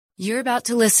You're about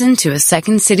to listen to a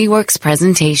Second City Works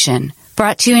presentation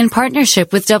brought to you in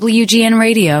partnership with WGN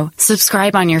Radio.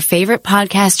 Subscribe on your favorite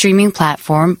podcast streaming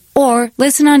platform or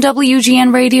listen on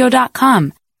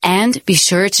WGNradio.com. And be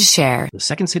sure to share. The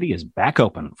Second City is back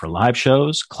open for live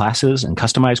shows, classes, and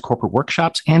customized corporate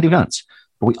workshops and events.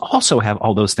 But we also have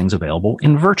all those things available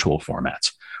in virtual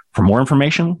formats. For more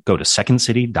information, go to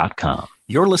secondcity.com.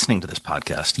 You're listening to this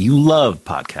podcast. You love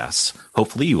podcasts.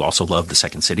 Hopefully, you also love the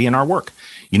Second City and our work.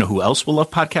 You know who else will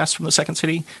love podcasts from the Second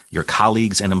City? Your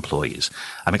colleagues and employees.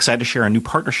 I'm excited to share a new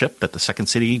partnership that the Second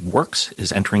City Works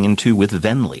is entering into with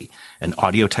Venly, an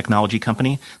audio technology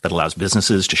company that allows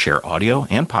businesses to share audio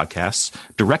and podcasts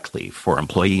directly for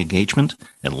employee engagement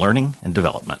and learning and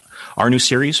development. Our new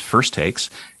series, First Takes,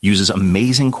 uses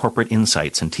amazing corporate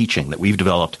insights and teaching that we've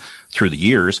developed through the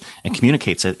years and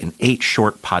communicates it in 8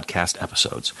 short podcast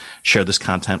episodes. Share this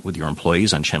content with your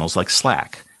employees on channels like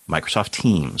Slack, Microsoft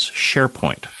Teams,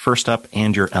 SharePoint, First Up,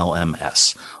 and your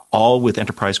LMS, all with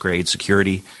enterprise-grade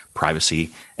security,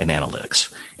 privacy, and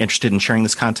analytics. Interested in sharing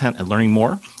this content and learning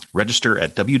more? Register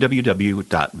at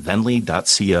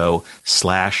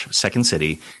www.venly.co/Second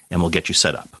City, and we'll get you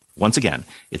set up. Once again,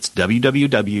 it's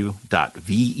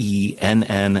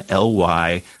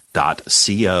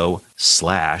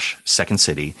www.venly.co/Second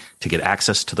City to get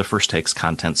access to the First Takes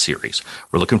content series.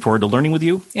 We're looking forward to learning with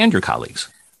you and your colleagues.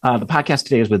 The podcast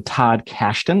today is with Todd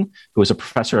Kashdan, who is a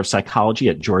professor of psychology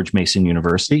at George Mason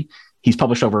University. He's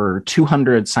published over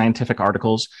 200 scientific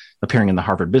articles appearing in the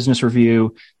Harvard Business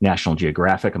Review, National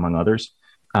Geographic, among others.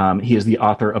 He is the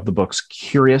author of the books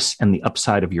Curious and the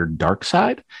Upside of Your Dark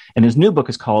Side. And his new book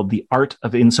is called The Art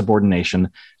of Insubordination,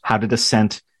 How to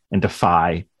Dissent and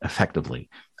Defy Effectively.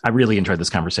 I really enjoyed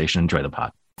this conversation. Enjoy the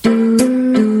pod.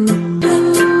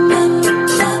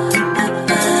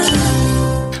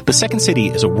 The Second City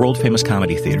is a world-famous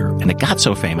comedy theater, and it got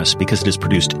so famous because it has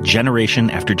produced generation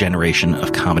after generation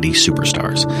of comedy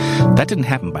superstars. That didn't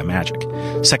happen by magic.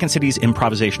 Second City's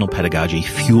improvisational pedagogy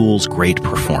fuels great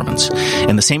performance,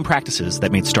 and the same practices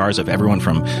that made stars of everyone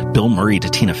from Bill Murray to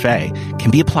Tina Fey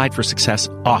can be applied for success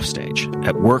offstage,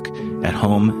 at work, at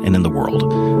home, and in the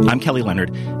world. I'm Kelly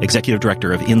Leonard, Executive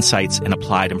Director of Insights and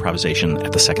Applied Improvisation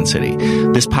at the Second City.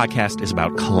 This podcast is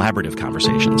about collaborative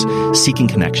conversations, seeking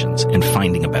connections, and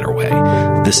finding a better way.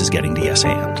 This is Getting to Yes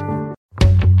And.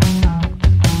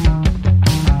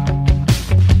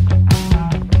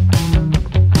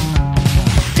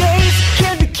 Days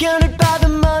can't be counted by the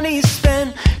money you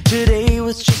spend. Today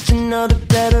was just another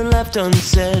letter left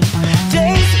unsaid.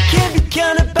 Days can't be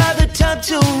counted by the time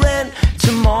till rent.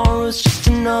 Tomorrow's just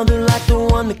another like the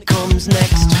one that comes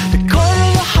next. The corner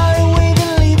of the highway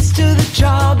that leads to the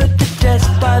job, at the desk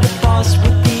by the boss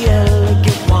with the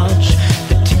elegant watch.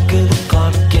 The tick of the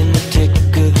clock and the tick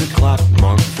of the clock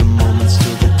mark the moments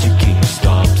till the ticking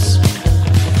stops.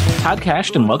 Todd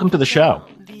Kashdan, welcome to the show.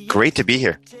 Great to be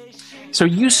here. So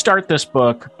you start this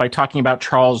book by talking about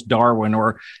Charles Darwin,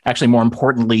 or actually more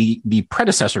importantly, the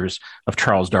predecessors of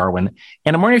Charles Darwin.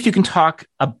 And I'm wondering if you can talk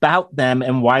about them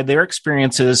and why their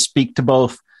experiences speak to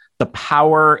both the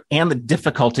power and the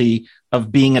difficulty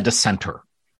of being a dissenter.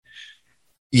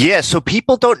 Yeah, so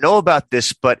people don't know about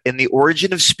this, but in The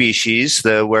Origin of Species,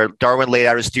 where Darwin laid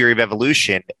out his theory of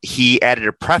evolution, he added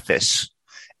a preface.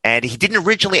 And he didn't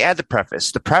originally add the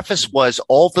preface. The preface was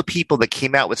all the people that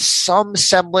came out with some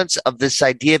semblance of this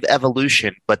idea of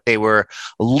evolution, but they were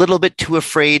a little bit too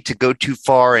afraid to go too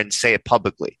far and say it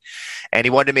publicly. And he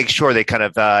wanted to make sure they kind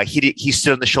of, he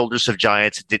stood on the shoulders of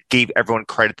giants and gave everyone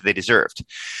credit that they deserved.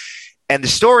 And the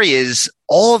story is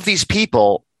all of these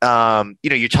people,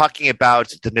 you're talking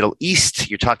about the Middle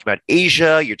East, you're talking about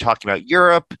Asia, you're talking about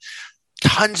Europe.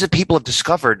 Tons of people have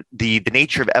discovered the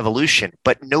nature of evolution,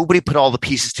 but nobody put all the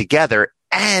pieces together.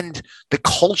 And the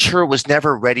culture was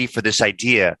never ready for this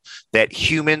idea that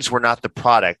humans were not the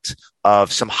product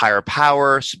of some higher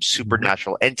power, some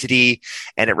supernatural entity.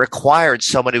 And it required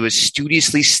someone who was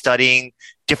studiously studying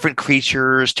different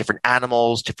creatures, different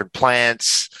animals, different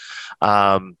plants,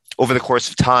 over the course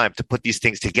of time to put these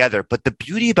things together. But the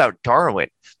beauty about Darwin,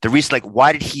 the reason,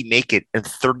 why did he make it and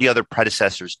 30 other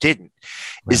predecessors didn't,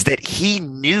 is that he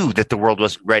knew that the world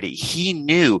wasn't ready. He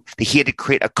knew that he had to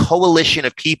create a coalition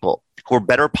of people who were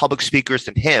better public speakers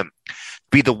than him,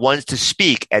 be the ones to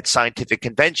speak at scientific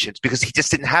conventions, because he just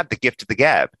didn't have the gift of the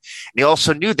gab. And he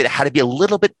also knew that it had to be a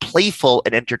little bit playful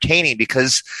and entertaining,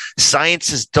 because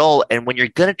science is dull. And when you're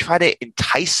going to try to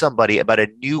entice somebody about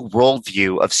a new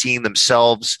worldview of seeing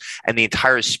themselves and the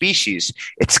entire species,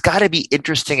 it's got to be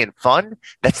interesting and fun.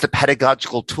 That's the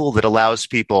pedagogical tool that allows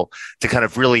people to kind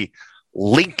of really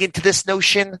link into this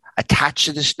notion, attach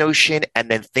to this notion, and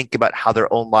then think about how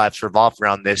their own lives revolve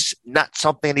around this. Not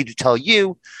something I need to tell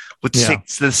you, but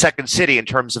the Second City in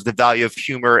terms of the value of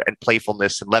humor and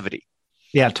playfulness and levity.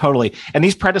 Yeah, totally. And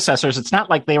these predecessors, it's not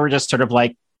like they were just sort of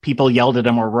like people yelled at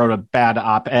them or wrote a bad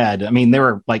op-ed. I mean, they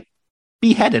were like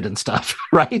beheaded and stuff,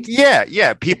 right?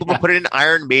 Yeah. People will put it in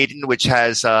Iron Maiden, which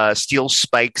has steel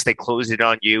spikes. They close it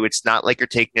on you. It's not like you're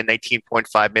taking a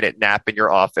 19.5 minute nap in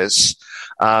your office.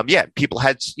 People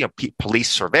had police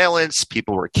surveillance.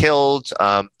 People were killed.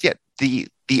 The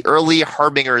early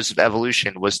harbingers of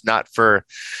evolution was not for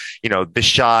the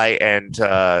shy and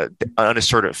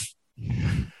unassertive.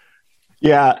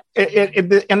 Yeah,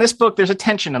 in this book, there's a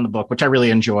tension in the book, which I really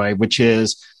enjoy, which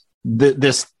is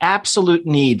this absolute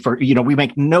need for, we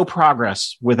make no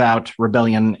progress without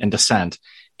rebellion and dissent.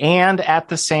 And at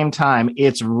the same time,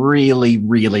 it's really,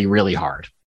 really, really hard.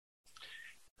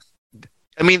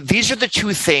 I mean, these are the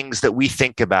two things that we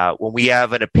think about when we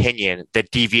have an opinion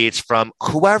that deviates from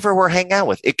whoever we're hanging out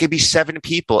with. It could be 7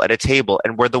 people at a table,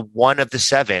 and we're the one of the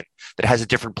 7 that has a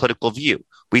different political view.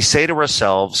 We say to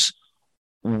ourselves,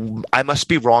 I must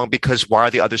be wrong because why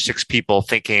are the other 6 people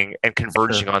thinking and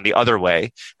converging on the other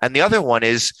way? And the other one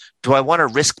is, do I want to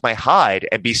risk my hide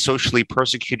and be socially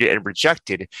persecuted and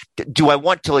rejected? Do I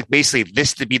want to basically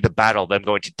this to be the battle that I'm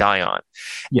going to die on?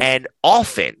 Yeah. And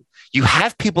often you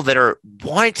have people that are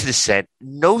wanting to dissent,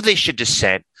 know they should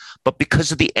dissent, but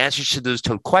because of the answers to those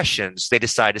 2 questions, they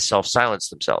decide to self-silence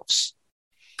themselves.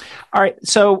 All right.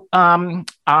 So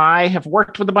I have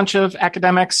worked with a bunch of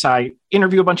academics. I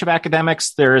interview a bunch of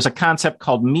academics. There is a concept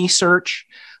called me search.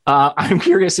 I'm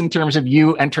curious in terms of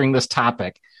you entering this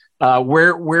topic.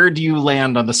 Where do you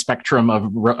land on the spectrum of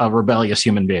a rebellious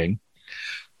human being?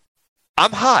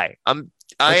 I'm high.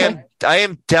 I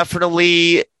am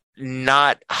definitely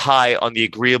not high on the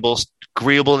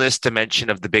agreeableness dimension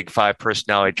of the big 5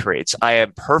 personality traits. I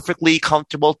am perfectly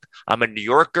comfortable. I'm a New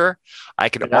Yorker. I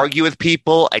can argue with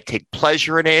people. I take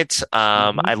pleasure in it.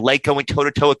 I like going toe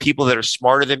to toe with people that are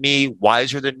smarter than me,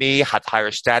 wiser than me, have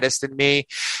higher status than me.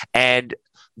 And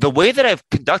the way that I've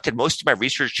conducted most of my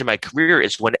research in my career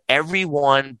is when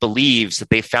everyone believes that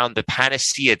they found the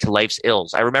panacea to life's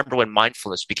ills. I remember when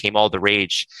mindfulness became all the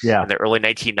rage in the early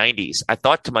 1990s. I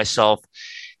thought to myself,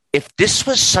 if this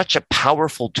was such a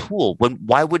powerful tool,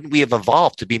 why wouldn't we have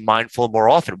evolved to be mindful more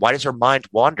often? Why does our mind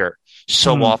wander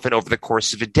so often over the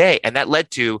course of a day? And that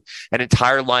led to an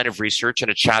entire line of research and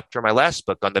a chapter in my last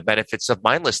book on the benefits of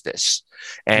mindlessness.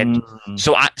 And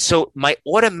so my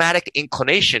automatic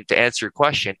inclination to answer your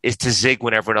question is to zig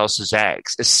when everyone else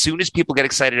zags. As soon as people get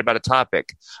excited about a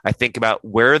topic, I think about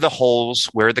where are the holes,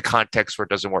 where are the contexts where it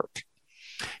doesn't work.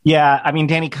 Yeah, I mean,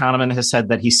 Danny Kahneman has said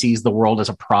that he sees the world as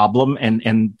a problem,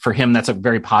 and for him, that's a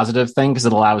very positive thing because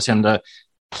it allows him to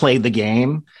play the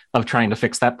game of trying to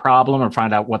fix that problem or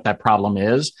find out what that problem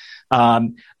is.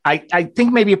 I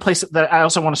think maybe a place that I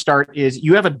also want to start is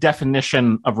you have a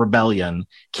definition of rebellion.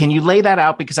 Can you lay that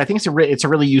out? Because I think it's a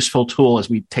really useful tool as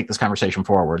we take this conversation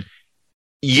forward.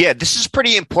 Yeah, this is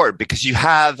pretty important because you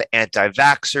have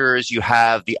anti-vaxxers, you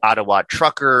have the Ottawa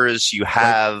truckers, you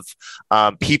have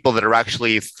people that are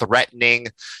actually threatening,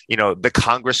 the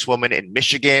congresswoman in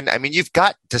Michigan. I mean, you've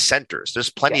got dissenters. There's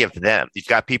plenty of them. You've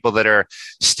got people that are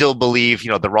still believe,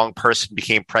 the wrong person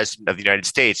became president of the United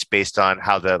States based on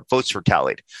how the votes were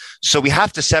tallied. So we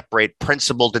have to separate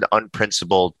principled and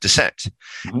unprincipled dissent.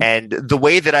 Mm-hmm. And the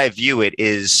way that I view it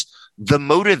is the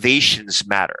motivations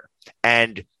matter.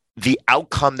 And the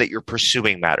outcome that you're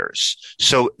pursuing matters.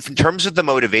 So in terms of the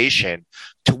motivation,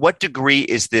 to what degree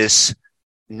is this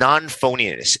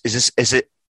non-phoniness?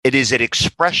 It is an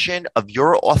expression of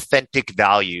your authentic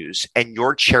values and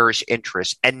your cherished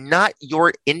interests and not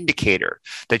your indicator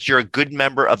that you're a good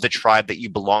member of the tribe that you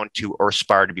belong to or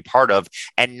aspire to be part of,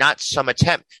 and not some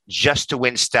attempt just to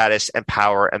win status and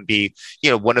power and be,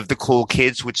 one of the cool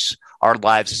kids, which our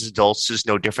lives as adults is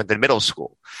no different than middle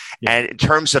school. Yeah. And in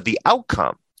terms of the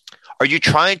outcome, are you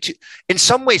trying to, in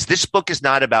some ways, this book is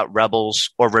not about rebels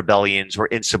or rebellions or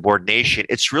insubordination.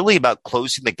 It's really about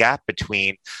closing the gap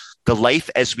between the life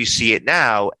as we see it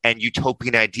now and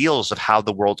utopian ideals of how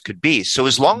the world could be. So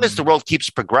as long as the world keeps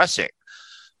progressing,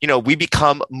 we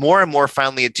become more and more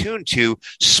finely attuned to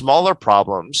smaller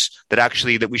problems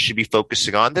that we should be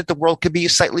focusing on, that the world could be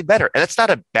slightly better. And that's not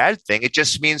a bad thing. It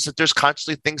just means that there's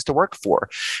constantly things to work for.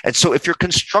 And so if you're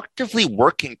constructively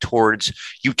working towards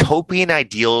utopian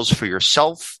ideals for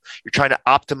yourself, you're trying to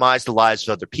optimize the lives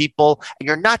of other people, and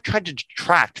you're not trying to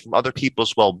detract from other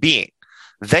people's well-being,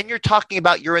 then you're talking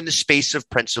about you're in the space of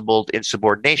principled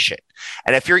insubordination.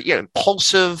 And if you're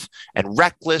impulsive and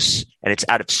reckless and it's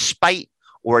out of spite,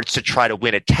 or it's to try to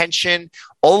win attention.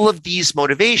 All of these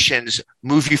motivations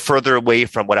move you further away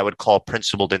from what I would call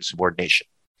principled insubordination.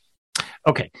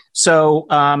 Okay, so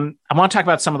I want to talk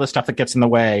about some of the stuff that gets in the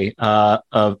way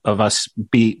of us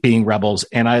being rebels.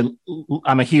 And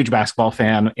I'm a huge basketball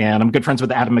fan, and I'm good friends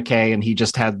with Adam McKay, and he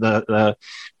just had the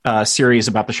series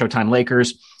about the Showtime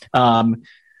Lakers.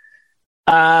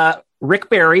 Rick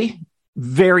Barry,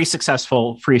 very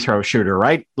successful free throw shooter,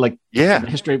 right? Like, yeah, the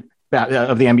history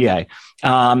of the NBA.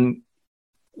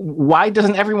 Why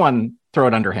doesn't everyone throw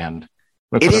it underhand?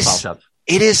 It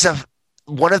is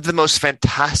one of the most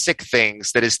fantastic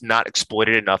things that is not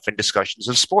exploited enough in discussions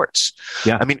of sports.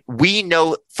 Yeah. I mean, we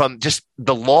know from just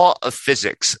the law of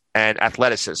physics and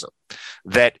athleticism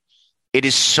that it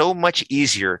is so much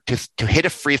easier to hit a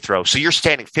free throw. So you're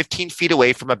standing 15 feet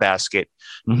away from a basket.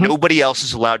 Mm-hmm. Nobody else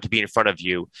is allowed to be in front of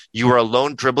you. You are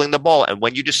alone dribbling the ball. And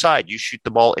when you decide, you shoot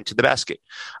the ball into the basket.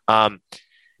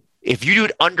 If you do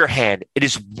it underhand, it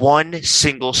is one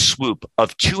single swoop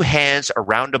of two hands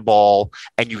around a ball,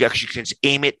 and you actually can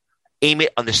aim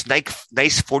it on this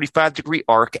nice 45-degree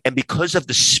arc. And because of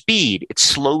the speed, it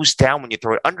slows down when you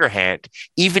throw it underhand.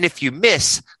 Even if you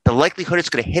miss, the likelihood it's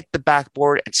going to hit the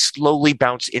backboard and slowly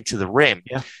bounce into the rim.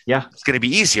 Yeah. It's going to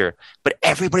be easier. But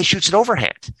everybody shoots it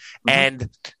overhand. Mm-hmm. And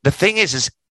the thing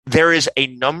is there is a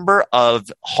number of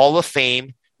Hall of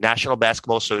Fame National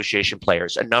Basketball Association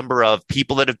players, a number of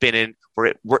people that have been in,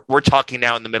 we're talking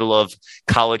now in the middle of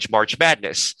college March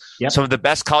Madness. Yep. Some of the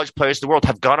best college players in the world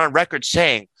have gone on record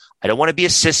saying, I don't want to be a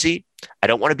sissy. I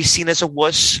don't want to be seen as a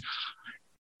wuss.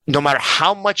 No matter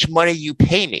how much money you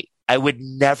pay me, I would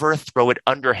never throw it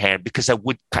underhand because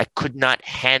I could not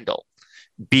handle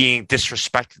being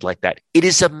disrespected like that. It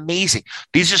is amazing.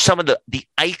 These are some of the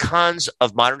icons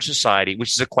of modern society,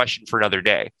 which is a question for another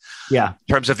day. Yeah.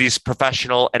 In terms of these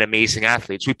professional and amazing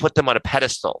athletes, we put them on a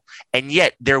pedestal, and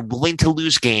yet they're willing to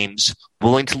lose games,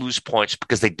 willing to lose points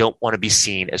because they don't want to be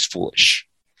seen as foolish.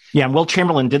 Yeah, and Wilt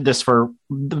Chamberlain did this for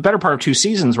the better part of 2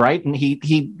 seasons, right? And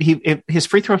his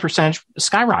free throw percentage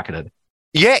skyrocketed.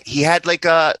 Yeah, he had like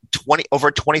over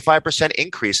a 25%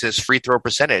 increase in his free throw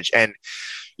percentage. And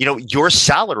your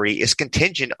salary is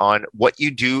contingent on what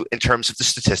you do in terms of the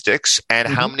statistics and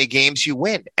how many games you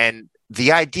win. And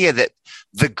the idea that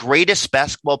the greatest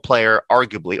basketball player,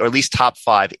 arguably, or at least top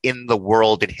 5 in the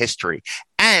world in history,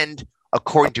 and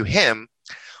according to him,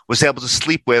 was able to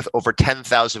sleep with over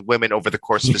 10,000 women over the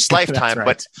course of his lifetime. Right.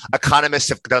 But economists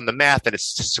have done the math and it's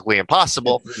statistically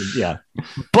impossible. Yeah.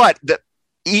 But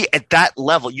at that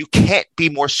level, you can't be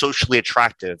more socially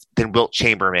attractive than Wilt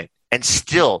Chamberlain. And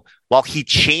still, while he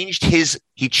changed his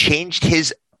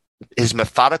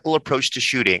methodical approach to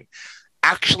shooting,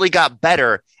 actually got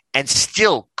better, and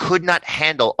still could not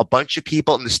handle a bunch of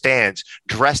people in the stands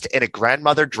dressed in a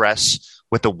grandmother dress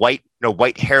with a white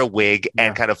hair wig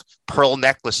and kind of pearl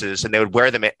necklaces, and they would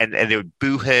wear them and they would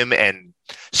boo him and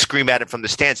scream at him from the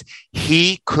stands.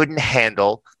 He couldn't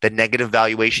handle the negative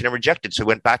valuation and rejected, so he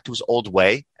went back to his old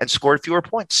way and scored fewer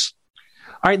points.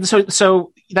 All right,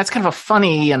 so that's kind of a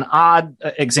funny and odd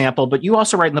example, but you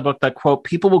also write in the book that, quote,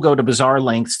 people will go to bizarre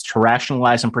lengths to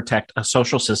rationalize and protect a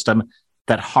social system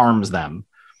that harms them.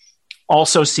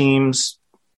 Also seems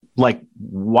like,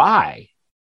 why?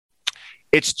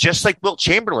 It's just like Wilt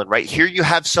Chamberlain, right? Here you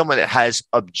have someone that has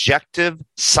objective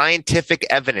scientific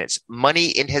evidence, money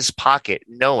in his pocket,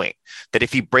 knowing that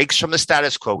if he breaks from the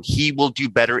status quo, he will do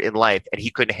better in life, and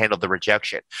he couldn't handle the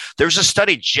rejection. There's a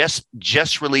study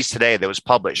just released today that was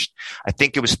published. I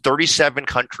think it was 37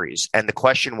 countries. And the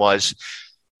question was,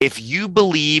 if you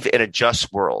believe in a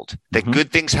just world, that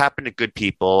good things happen to good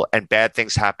people and bad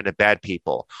things happen to bad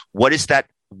people, what does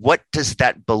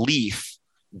that belief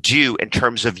do in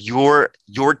terms of your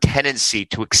tendency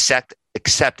to accept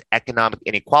economic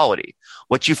inequality?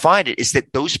 What you find is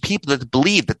that those people that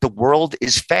believe that the world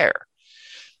is fair,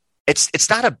 it's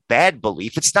not a bad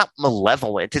belief. It's not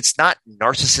malevolent. It's not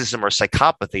narcissism or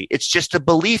psychopathy. It's just a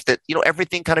belief that,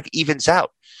 everything kind of evens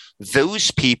out. Those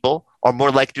people are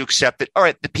more likely to accept that, all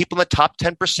right, the people in the top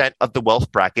 10% of the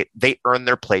wealth bracket, they earn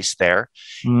their place there.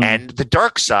 And the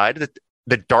darker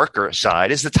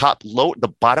side is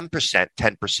the bottom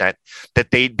 10%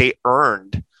 that they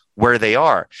earned where they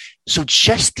are. So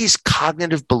just these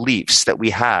cognitive beliefs that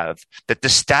we have, that the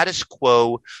status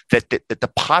quo, that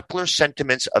the popular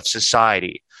sentiments of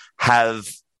society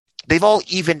they've all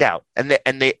evened out, and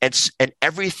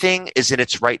everything is in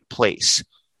its right place.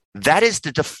 That is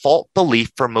the default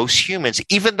belief for most humans,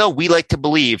 even though we like to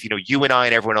believe, you and I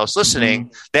and everyone else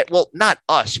listening, that, well, not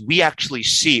us. We actually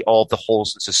see all the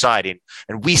holes in society,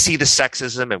 and we see the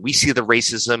sexism, and we see the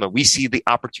racism, and we see the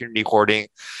opportunity hoarding.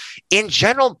 In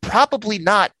general, probably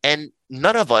not. And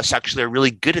none of us actually are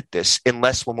really good at this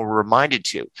unless when we're reminded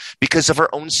to, because of our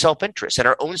own self-interest. And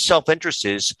our own self-interest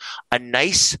is a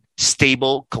nice,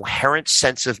 stable, coherent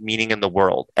sense of meaning in the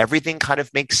world. Everything kind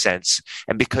of makes sense.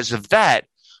 And because of that,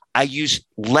 I use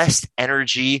less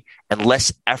energy and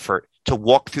less effort to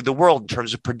walk through the world in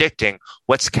terms of predicting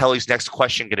what's Kelly's next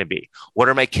question going to be. What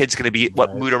are my kids going to be?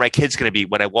 What mood are my kids going to be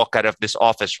when I walk out of this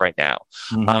office right now?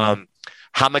 Mm-hmm.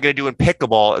 How am I going to do in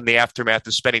pickleball in the aftermath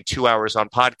of spending 2 hours on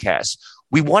podcasts?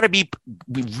 We want to be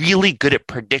really good at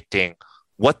predicting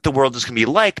what the world is going to be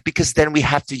like, because then we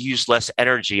have to use less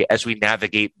energy as we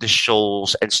navigate the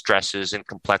shoals and stresses and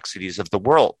complexities of the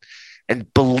world.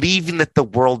 And believing that the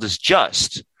world is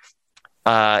just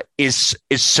is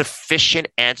sufficient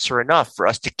answer enough for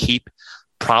us to keep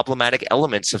problematic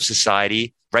elements of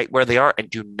society right where they are and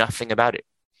do nothing about it.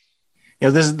 You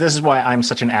know, this is why I'm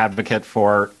such an advocate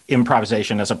for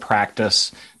improvisation as a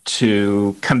practice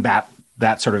to combat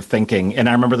that sort of thinking. And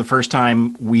I remember the first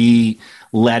time we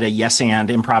led a yes and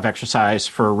improv exercise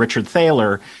for Richard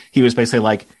Thaler, he was basically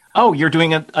like, oh, you're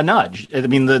doing a nudge. I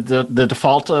mean, the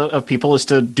default of people is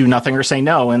to do nothing or say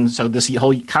no. And so this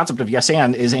whole concept of yes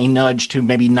and is a nudge to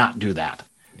maybe not do that.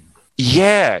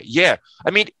 Yeah. I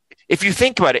mean, if you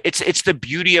think about it, it's the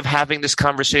beauty of having this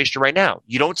conversation right now.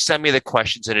 You don't send me the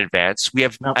questions in advance.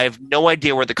 I have no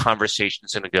idea where the conversation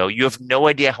is going to go. You have no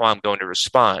idea how I'm going to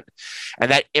respond.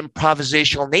 And that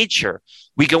improvisational nature,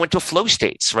 we go into flow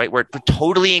states, right? Where we're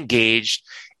totally engaged.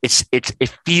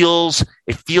 It feels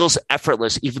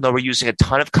effortless, even though we're using a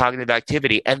ton of cognitive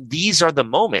activity. And these are the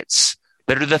moments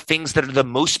that are the things that are the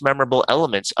most memorable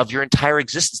elements of your entire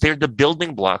existence. They're the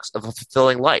building blocks of a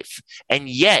fulfilling life. And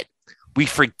yet we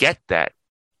forget that.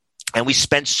 And we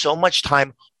spend so much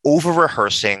time over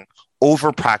rehearsing,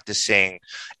 over practicing,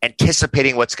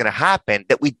 anticipating what's going to happen,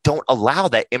 that we don't allow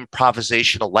that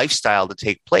improvisational lifestyle to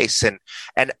take place. And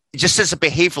just as a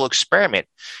behavioral experiment,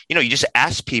 you just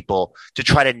ask people to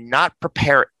try to not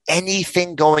prepare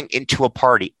anything going into a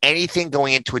party, anything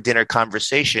going into a dinner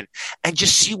conversation, and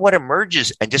just see what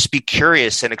emerges, and just be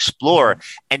curious and explore,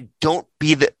 and don't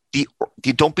be the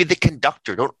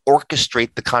conductor. Don't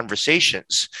orchestrate the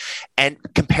conversations, and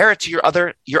compare it to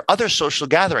your other social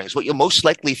gatherings. What you'll most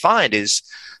likely find is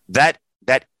that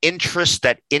interest,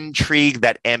 that intrigue,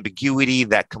 that ambiguity,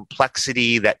 that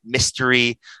complexity, that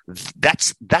mystery.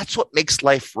 That's what makes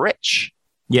life rich.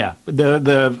 Yeah, the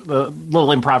little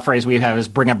improv phrase we have is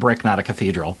 "bring a brick, not a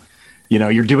cathedral."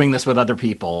 You're doing this with other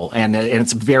people, and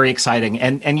it's very exciting,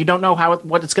 and you don't know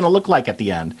what it's going to look like at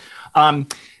the end.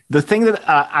 The thing that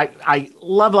I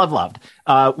loved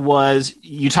was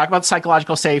you talk about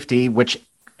psychological safety, which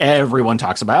everyone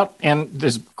talks about, and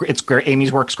it's great.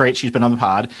 Amy's work's great; she's been on the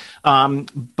pod.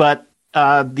 But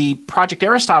the Project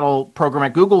Aristotle program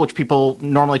at Google, which people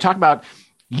normally talk about,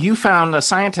 you found a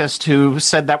scientist who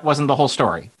said that wasn't the whole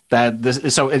story.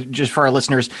 Just for our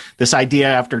listeners, this idea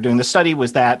after doing the study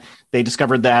was that they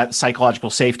discovered that psychological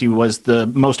safety was the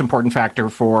most important factor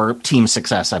for team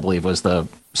success, I believe was the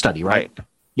study, right?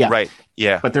 Yeah. Right.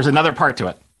 Yeah. But there's another part to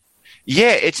it.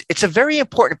 Yeah, it's a very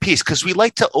important piece, because we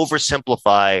like to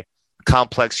oversimplify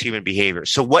complex human behavior.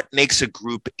 So what makes a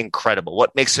group incredible?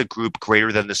 What makes a group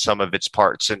greater than the sum of its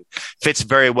parts? And fits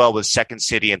very well with Second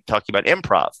City and talking about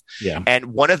improv. Yeah. And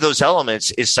one of those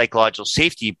elements is psychological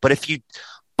safety. But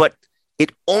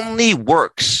it only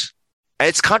works, and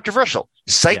it's controversial.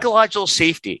 Psychological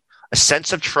safety, a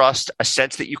sense of trust, a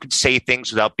sense that you can say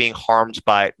things without being harmed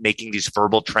by making these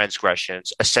verbal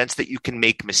transgressions, a sense that you can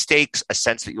make mistakes, a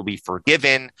sense that you'll be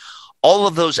forgiven, all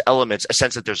of those elements, a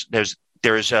sense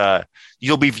that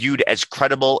you'll be viewed as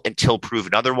credible until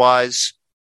proven otherwise.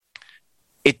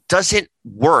 It doesn't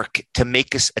work to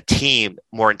make us a team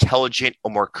more intelligent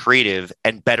or more creative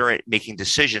and better at making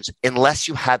decisions unless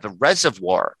you have a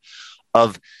reservoir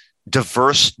of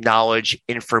diverse knowledge,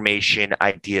 information,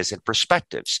 ideas, and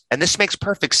perspectives. And this makes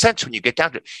perfect sense when you get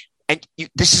down to it. And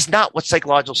this is not what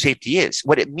psychological safety is.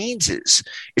 What it means is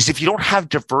if you don't have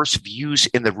diverse views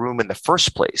in the room in the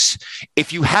first place,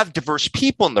 if you have diverse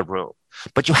people in the room,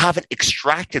 but you haven't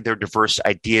extracted their diverse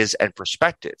ideas and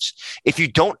perspectives, if you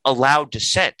don't allow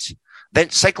dissent, then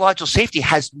psychological safety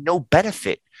has no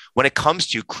benefit when it comes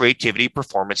to creativity,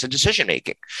 performance, and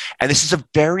decision-making. And this is a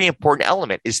very important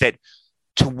element, is that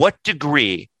to what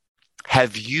degree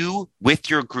have you, with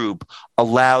your group,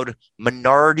 allowed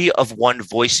minority of one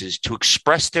voices to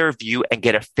express their view and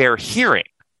get a fair hearing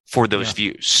for those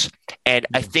views? And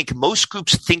I think most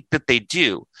groups think that they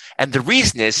do. And the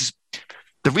reason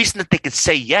that they can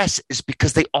say yes is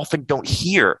because they often don't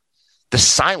hear the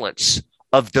silence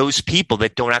of those people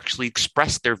that don't actually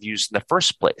express their views in the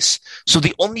first place. So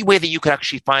the only way that you can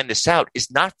actually find this out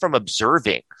is not from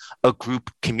observing a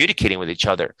group communicating with each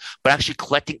other, but actually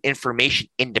collecting information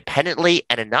independently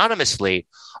and anonymously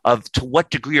of to what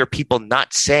degree are people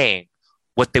not saying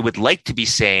what they would like to be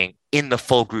saying in the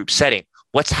full group setting.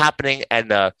 What's happening at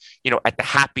the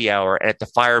happy hour and at the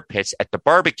fire pits, at the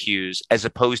barbecues, as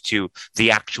opposed to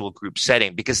the actual group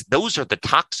setting, because those are the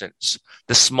toxins,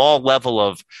 the small level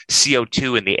of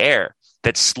CO2 in the air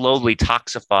that slowly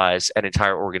toxifies an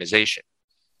entire organization.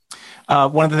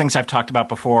 One of the things I've talked about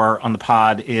before on the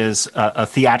pod is a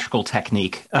theatrical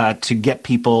technique to get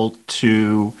people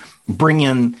to bring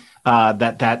in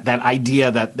that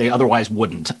idea that they otherwise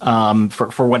wouldn't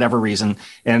for whatever reason.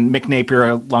 And Mick Napier,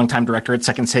 a longtime director at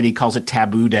Second City, calls it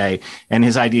Taboo Day. And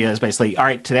his idea is basically, all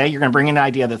right, today you're going to bring in an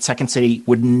idea that Second City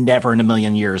would never in a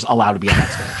million years allow to be on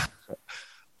that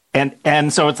stage.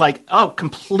 And so it's like, oh,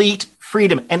 complete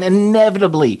freedom. And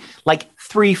inevitably, like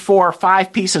 3, 4,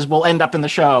 5 pieces will end up in the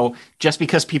show just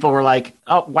because people were like,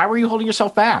 oh, why were you holding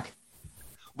yourself back?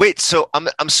 Wait, so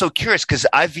I'm so curious because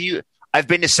I've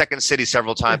been to Second City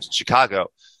several times in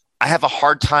Chicago. I have a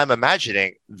hard time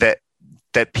imagining that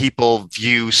people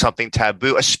view something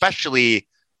taboo, especially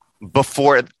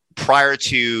prior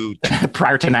to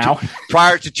now,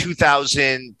 prior to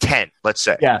 2010, let's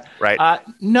say. Yeah. Right.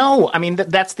 No, I mean,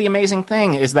 that's the amazing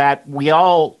thing is that we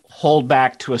all hold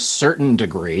back to a certain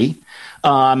degree.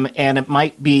 And it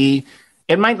might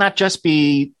not just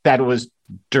be that it was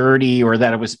dirty or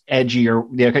that it was edgy, or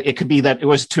it could be that it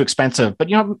was too expensive, but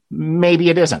maybe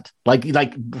it isn't.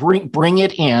 Like bring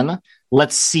it in.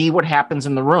 Let's see what happens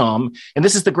in the room. And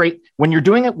this is when you're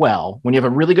doing it well, when you have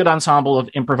a really good ensemble of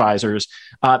improvisers,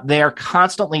 they are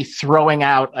constantly throwing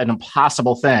out an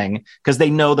impossible thing because they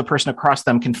know the person across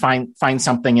them can find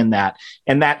something in that.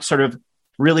 And that sort of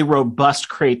really robust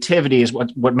creativity is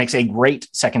what makes a great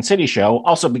Second City show.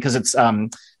 Also because it's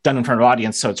done in front of an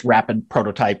audience, so it's rapid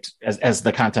prototyped as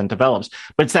the content develops.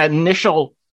 But it's that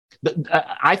initial.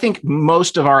 I think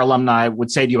most of our alumni would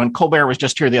say to you, and Colbert was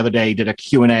just here the other day, did a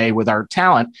Q&A with our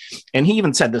talent, and he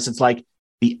even said this. It's like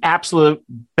the absolute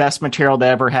best material they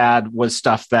ever had was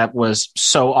stuff that was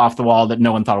so off the wall that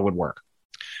no one thought it would work.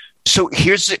 So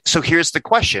here's the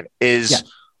question: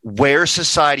 where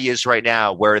society is right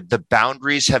now, where the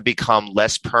boundaries have become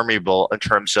less permeable in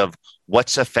terms of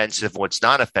what's offensive, what's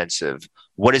not offensive.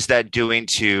 What is that doing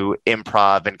to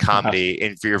improv and comedy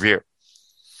in your view?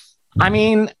 I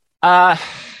mean,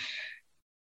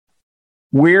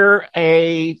 we're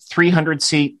a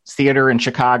 300-seat theater in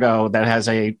Chicago that has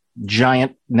a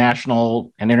giant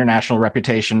national and international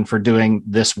reputation for doing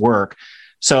this work.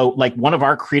 So, like, one of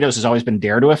our credos has always been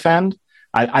dare to offend.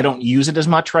 I don't use it as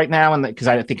much right now because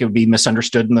I think it would be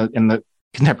misunderstood in the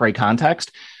contemporary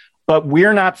context. But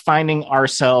we're not finding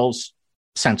ourselves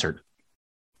censored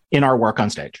in our work on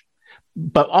stage.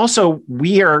 But also,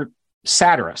 we are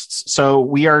satirists. So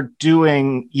we are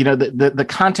doing, the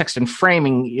context and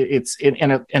framing, it's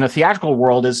in a theatrical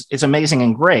world is amazing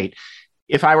and great.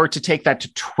 If I were to take that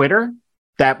to Twitter,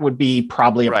 that would be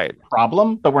probably a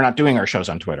problem, but we're not doing our shows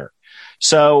on Twitter.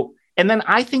 So, and then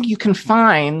I think you can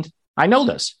find, I know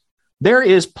this, there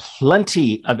is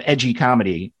plenty of edgy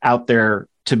comedy out there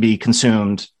to be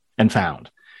consumed and found.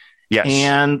 Yes.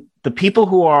 And the people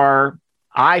who are,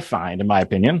 I find, in my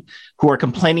opinion, who are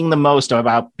complaining the most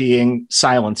about being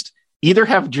silenced either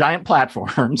have giant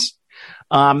platforms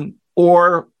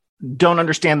or don't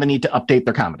understand the need to update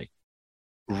their comedy.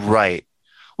 Right.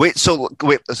 Okay. So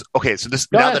this,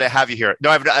 now that I have you here,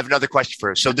 I have another question for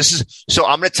you. So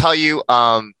I'm going to tell you,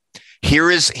 here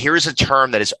is a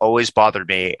term that has always bothered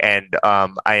me, and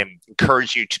I am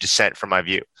encouraging you to dissent from my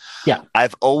view. Yeah.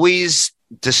 I've always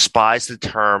despised the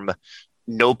term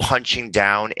no punching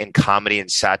down in comedy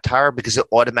and satire because it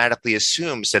automatically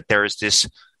assumes that there is this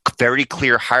very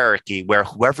clear hierarchy where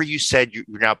whoever you said you're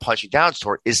now punching down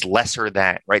toward is lesser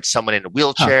than, right? Someone in a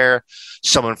wheelchair,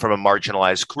 someone from a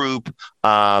marginalized group,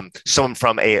 someone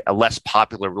from a less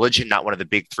popular religion, not one of the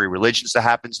big 3 religions that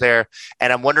happens there.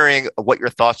 And I'm wondering what your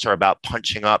thoughts are about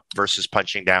punching up versus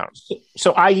punching down.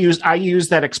 So I use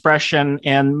that expression,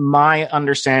 and my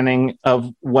understanding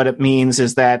of what it means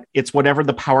is that it's whatever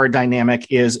the power dynamic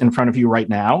is in front of you right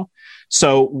now.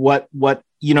 So what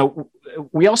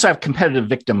we also have competitive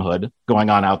victimhood going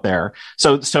on out there.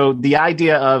 So the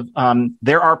idea of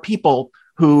there are people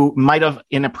who might have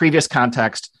in a previous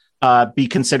context be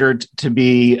considered to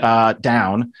be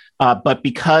down, but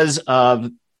because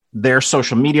of their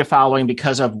social media following,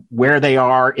 because of where they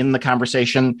are in the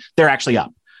conversation, they're actually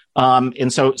up.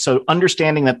 And so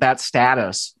understanding that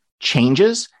status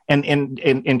changes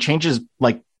and changes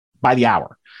like by the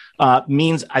hour.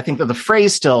 means I think that the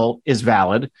phrase still is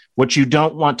valid. What you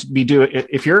don't want to be doing,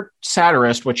 if you're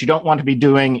satirist, what you don't want to be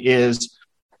doing is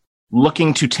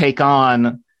looking to take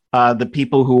on the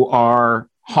people who are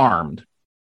harmed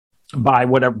by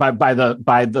whatever, by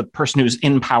the person who's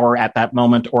in power at that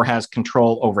moment or has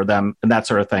control over them and that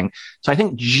sort of thing. So I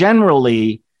think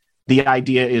generally the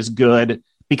idea is good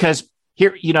because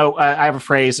here, I have a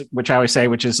phrase which I always say,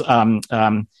 which is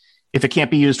if it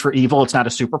can't be used for evil, it's not a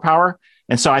superpower.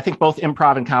 And so I think both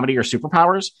improv and comedy are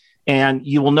superpowers. And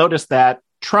you will notice that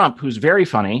Trump, who's very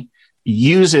funny,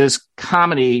 uses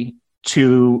comedy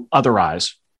to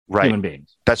otherize human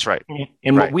beings. That's right.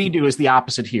 And what we do is the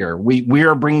opposite here. We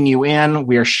are bringing you in.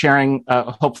 We are sharing,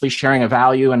 hopefully sharing a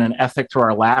value and an ethic through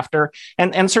our laughter.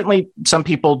 And certainly some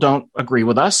people don't agree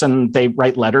with us and they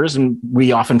write letters and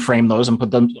we often frame those and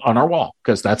put them on our wall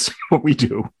because that's what we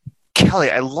do.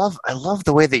 Kelly, I love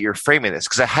the way that you're framing this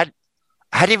because I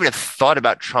hadn't even thought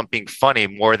about Trump being funny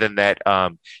more than that.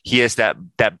 He has that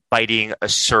biting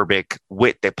acerbic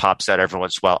wit that pops out every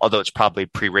once in a while, although it's probably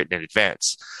pre-written in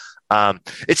advance.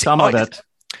 It's some of it.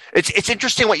 It's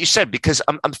interesting what you said because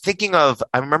I'm thinking of.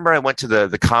 I remember I went to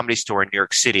the Comedy Store in New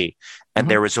York City, and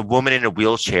there was a woman in a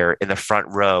wheelchair in the front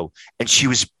row, and she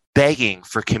was begging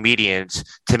for comedians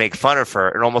to make fun of her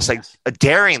and almost like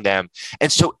daring them.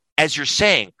 And so, as you're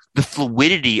saying, the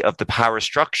fluidity of the power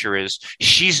structure is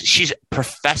she's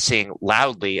professing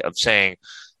loudly of saying,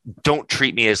 "Don't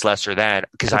treat me as lesser than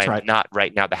because I am not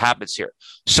right now." That happens here.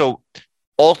 So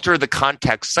alter the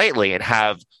context slightly and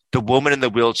have the woman in the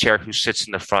wheelchair who sits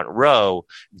in the front row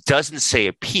doesn't say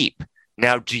a peep.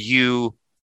 Now, do you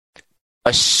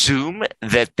assume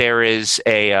that there is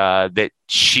that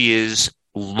she is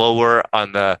lower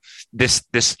on this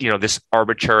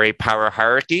arbitrary power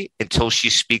hierarchy until she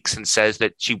speaks and says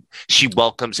that she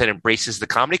welcomes and embraces the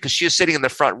comedy because she is sitting in the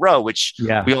front row, which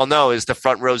we all know is the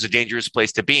front row is a dangerous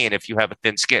place to be in if you have a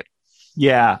thin skin.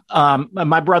 Yeah.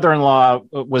 My brother-in-law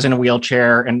was in a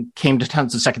wheelchair and came to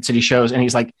tons of Second City shows. And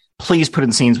he's like, please put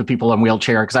in scenes with people in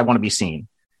wheelchair because I want to be seen,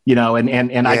 and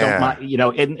I don't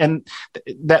mind, and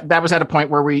that was at a point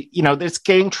where we, it's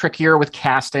getting trickier with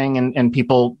casting and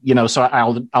people, so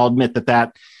I'll admit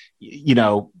that,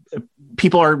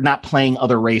 people are not playing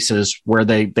other races where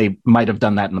they might have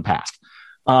done that in the past.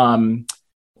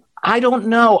 I don't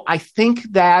know. I think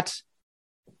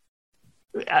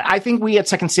we at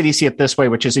Second City see it this way,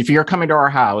 which is if you're coming to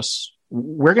our house,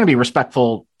 we're going to be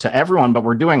respectful to everyone, but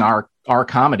we're doing our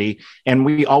comedy and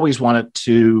we always want it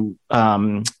to,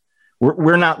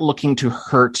 we're not looking to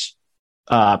hurt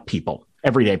people,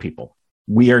 everyday people.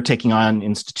 We are taking on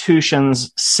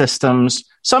institutions, systems,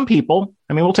 some people.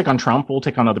 I mean, we'll take on Trump, we'll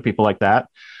take on other people like that.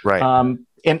 Right.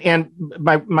 And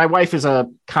my wife is a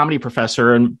comedy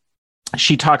professor and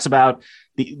she talks about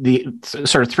the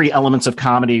sort of three elements of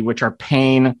comedy, which are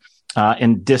pain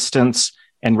and distance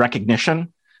and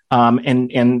recognition.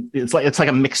 And it's like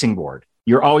a mixing board.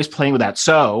 You're always playing with that.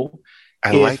 So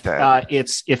like that.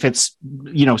 If it's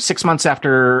 6 months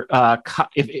after,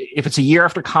 if it's a year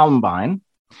after Columbine,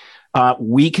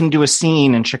 we can do a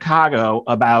scene in Chicago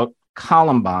about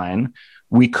Columbine.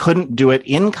 We couldn't do it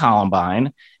in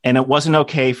Columbine, and it wasn't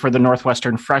okay for the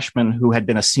Northwestern freshman who had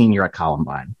been a senior at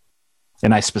Columbine.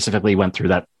 And I specifically went through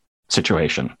that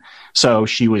situation. So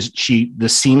the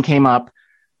scene came up.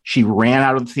 She ran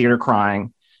out of the theater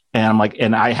crying. And I'm like,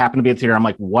 and I happened to be at the theater. I'm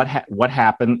like, what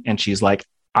happened? And she's like,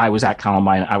 I was at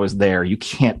Columbine. I was there. You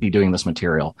can't be doing this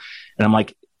material. And I'm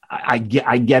like, I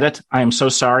get it. I am so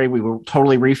sorry. We will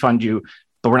totally refund you,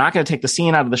 but we're not going to take the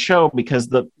scene out of the show because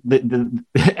the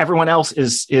everyone else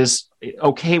is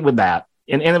okay with that.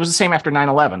 And it was the same after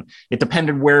 9/11. It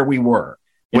depended where we were.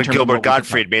 When Gilbert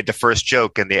Gottfried made the first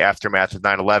joke in the aftermath of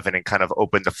 9/11 and kind of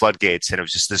opened the floodgates, and it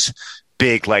was just this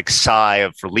big sigh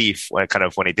of relief when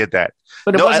he did that.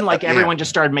 But it wasn't like everyone just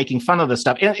started making fun of this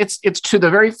stuff. And it's to the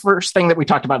very first thing that we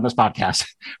talked about in this podcast,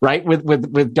 right?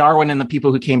 With Darwin and the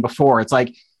people who came before. It's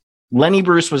like Lenny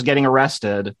Bruce was getting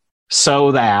arrested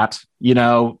so that,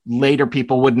 later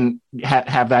people wouldn't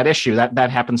have that issue. That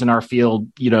happens in our field,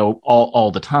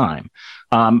 all the time.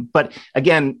 But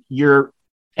again,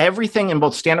 everything in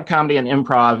both stand-up comedy and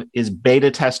improv is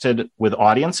beta tested with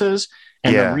audiences.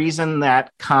 And the reason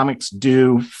that comics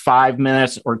do 5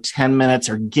 minutes or 10 minutes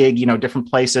or gig, different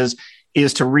places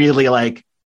is to really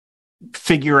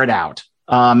figure it out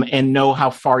and know how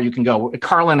far you can go.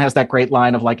 Carlin has that great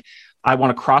line of I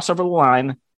want to cross over the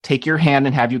line, take your hand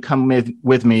and have you come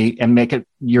with me and make it,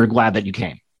 you're glad that you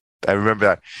came. I remember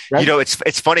that. Right?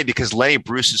 It's funny because Lenny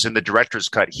Bruce is in the director's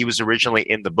cut. He was originally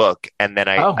in the book, and then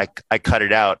I cut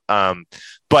it out.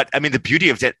 But I mean, the beauty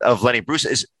of Lenny Bruce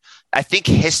is, I think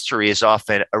history is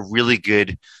often a really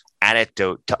good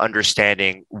antidote to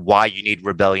understanding why you need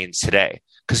rebellions today.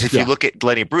 Because if you look at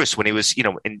Lenny Bruce when he was,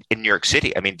 in New York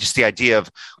City, I mean, just the idea of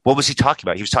what was he talking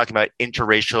about? He was talking about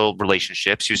interracial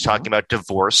relationships. He was talking about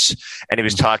divorce, and he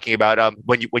was talking about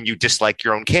when you dislike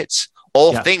your own kids.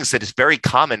 All things that is very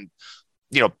common,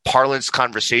 parlance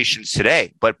conversations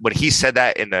today. But when he said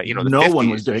that in the no 50s, one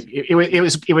was doing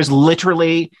it. It was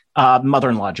literally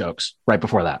mother-in-law jokes right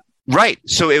before that. Right.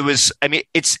 So it was. I mean,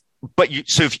 it's. But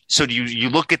you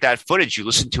look at that footage, you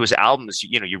listen to his albums,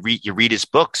 you read his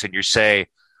books, and you say,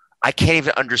 I can't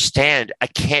even understand. I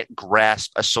can't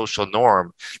grasp a social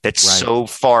norm that's so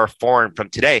far foreign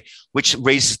from today, which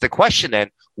raises the question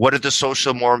then, what are the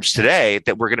social norms today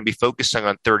that we're going to be focusing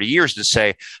on 30 years to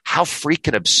say, how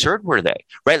freaking absurd were they?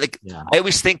 Right? Like I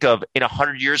always think of in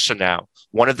 100 years from now,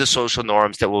 one of the social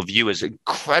norms that we'll view as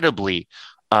incredibly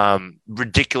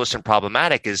ridiculous and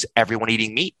problematic is everyone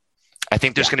eating meat. I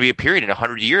think there's going to be a period in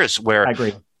 100 years where I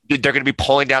agree. They're going to be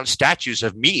pulling down statues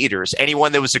of meat eaters.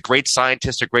 Anyone that was a great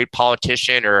scientist, a great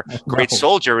politician, or great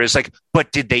soldier is like,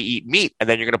 but did they eat meat? And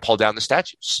then you're going to pull down the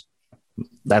statues.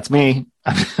 That's me.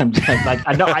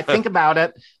 I know. I think about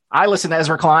it. I listen to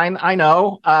Ezra Klein. I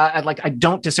know. I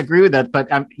don't disagree with it, but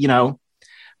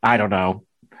I don't know.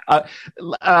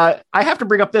 I have to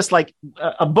bring up this,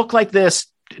 a book like this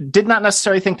did not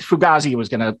necessarily think Fugazi was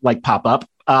going to pop up.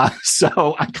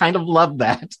 So I kind of love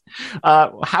that.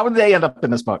 How did they end up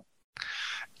in this book?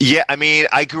 Yeah, I mean,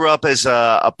 I grew up as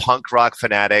a punk rock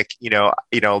fanatic.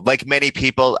 Like many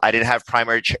people, I didn't have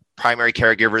primary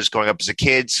caregivers growing up as a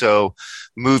kid. So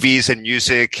movies and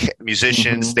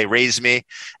musicians, they raised me.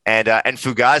 And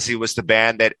Fugazi was the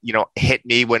band that hit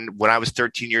me when I was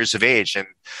 13 years of age. And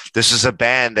this is a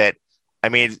band that, I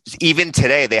mean, even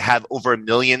today, they have over 1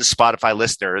 million Spotify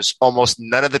listeners. Almost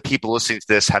none of the people listening to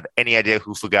this have any idea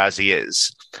who Fugazi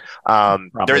is.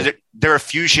 They're a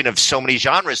fusion of so many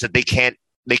genres that they can't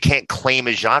claim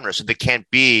a genre. So they can't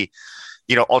be,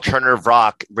 alternative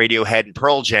rock, Radiohead and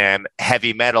Pearl Jam,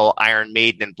 heavy metal, Iron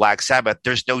Maiden and Black Sabbath.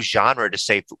 There's no genre to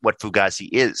say what Fugazi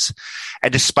is.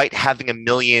 And despite having 1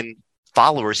 million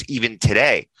followers even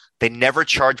today, they never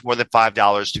charge more than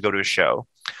 $5 to go to a show.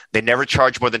 They never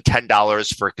charge more than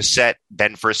 $10 for a cassette,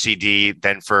 then for a CD,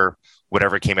 then for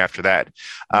whatever came after that.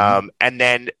 And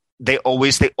then they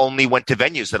only went to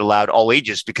venues that allowed all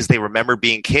ages because they remember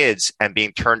being kids and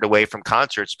being turned away from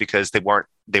concerts because they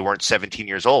weren't 17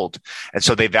 years old. And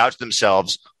so they vowed to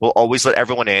themselves, we'll always let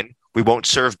everyone in. We won't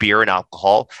serve beer and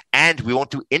alcohol, and we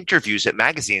won't do interviews at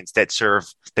magazines that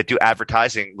do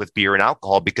advertising with beer and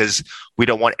alcohol because we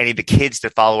don't want any of the kids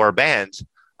that follow our band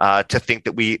to think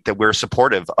that we're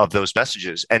supportive of those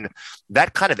messages. And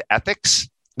that kind of ethics,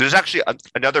 there's actually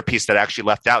another piece that I actually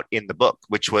left out in the book,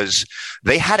 which was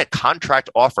they had a contract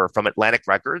offer from Atlantic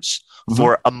Records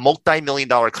for a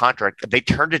multi-million-dollar contract. They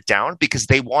turned it down because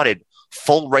they wanted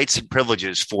full rights and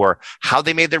privileges for how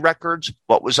they made their records,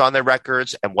 what was on their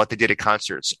records, and what they did at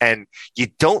concerts. And you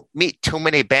don't meet too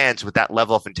many bands with that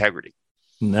level of integrity.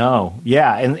 No.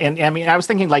 Yeah. And I mean, I was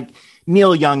thinking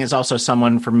Neil Young is also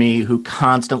someone for me who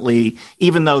constantly,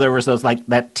 even though there was those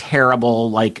that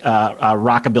terrible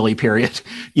rockabilly period,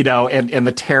 and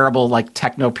the terrible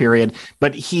techno period,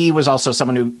 but he was also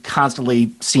someone who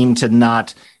constantly seemed to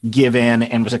not give in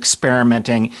and was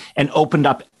experimenting and opened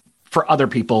up for other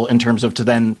people in terms of to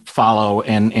then follow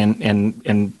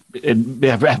and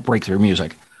have breakthrough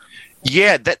music.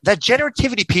 Yeah, that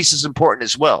generativity piece is important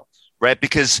as well. Right,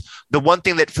 because the one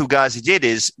thing that Fugazi did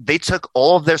is they took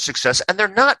all of their success, and they're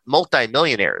not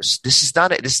multimillionaires. This is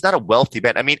not a wealthy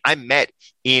band. I mean, I met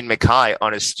Ian MacKaye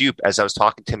on his stoop as I was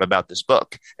talking to him about this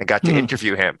book and got to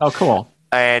interview him. Oh, cool!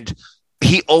 And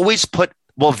he always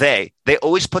they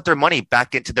always put their money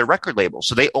back into their record label.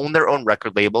 So they own their own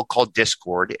record label called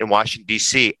Discord in Washington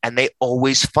D.C., and they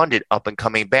always funded up and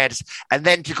coming bands. And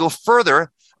then to go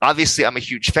further, obviously I'm a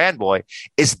huge fanboy,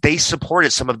 is they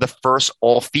supported some of the first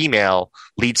all-female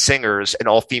lead singers and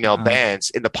all-female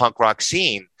bands in the punk rock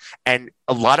scene. And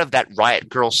a lot of that Riot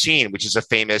Girl scene, which is a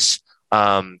famous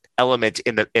element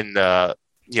in the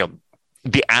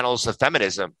the annals of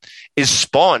feminism, is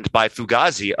spawned by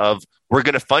Fugazi of, we're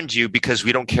going to fund you because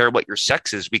we don't care what your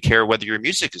sex is. We care whether your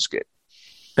music is good.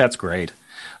 That's great.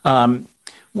 One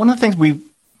of the things we've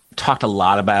talked a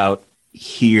lot about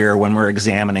here when we're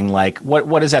examining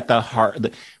what is at the heart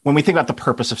when we think about the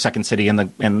purpose of Second City and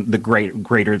the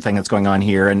greater thing that's going on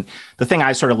here, and the thing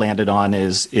I sort of landed on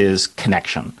is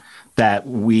connection, that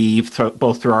we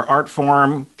both through our art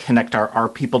form connect our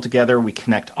people together, we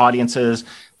connect audiences.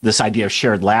 This idea of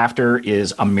shared laughter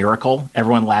is a miracle,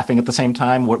 everyone laughing at the same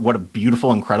time. What a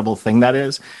beautiful, incredible thing that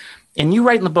is. And you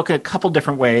write in the book a couple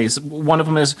different ways. One of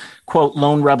them is, quote,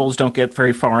 lone rebels don't get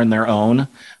very far on their own.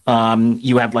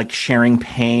 You have like sharing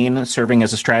pain serving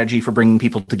as a strategy for bringing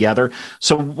people together.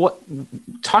 So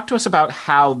talk to us about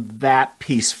how that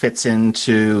piece fits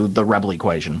into the rebel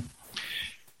equation.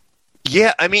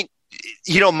 Yeah, I mean,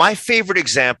 my favorite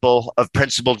example of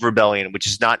principled rebellion, which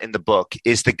is not in the book,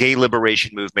 is the gay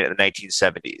liberation movement in the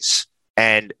 1970s.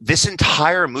 And this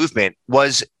entire movement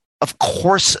was, of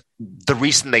course, the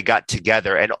reason they got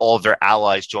together and all of their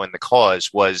allies joined the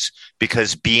cause was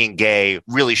because being gay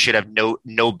really should have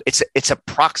it's a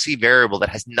proxy variable that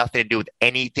has nothing to do with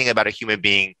anything about a human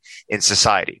being in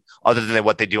society other than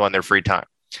what they do on their free time.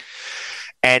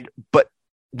 But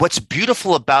what's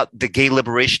beautiful about the gay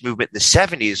liberation movement in the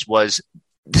 70s was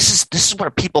this is where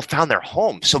people found their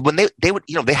home. So when they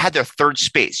had their third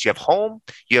space. You have home,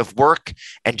 you have work,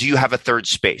 and do you have a third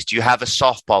space? Do you have a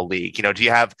softball league? Do you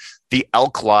have the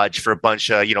Elk Lodge for a bunch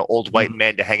of old white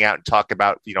men to hang out and talk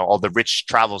about all the rich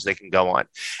travels they can go on?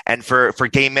 And for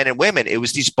gay men and women, it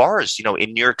was these bars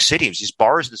in New York City, it was these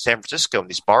bars in San Francisco, and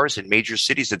these bars in major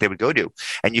cities that they would go to.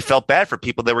 And you felt bad for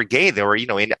people that were gay. They were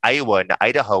in Iowa and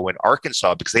Idaho and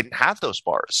Arkansas because they didn't have those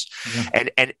bars.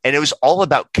 And it was all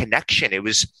about connection. It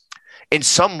was, in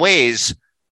some ways,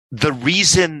 the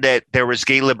reason that there was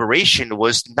gay liberation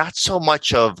was not so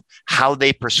much of how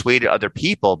they persuaded other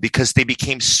people, because they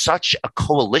became such a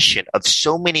coalition of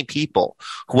so many people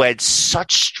who had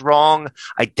such strong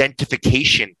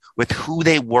identification with who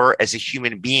they were as a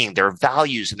human being, their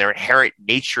values and their inherent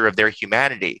nature of their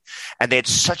humanity. And they had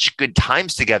such good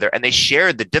times together, and they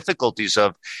shared the difficulties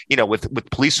of, with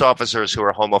police officers who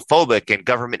are homophobic and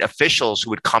government officials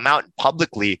who would come out and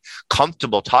publicly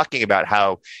comfortable talking about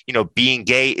how, being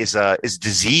gay is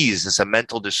disease, is a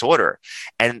mental disorder.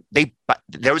 And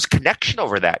there was connection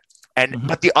over that. And,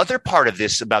 but the other part of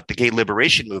this about the gay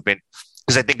liberation movement,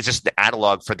 because I think it's just the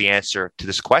analog for the answer to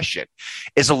this question,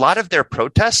 is a lot of their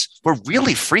protests were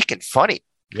really freaking funny.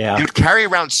 Yeah. You'd carry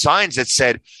around signs that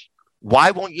said,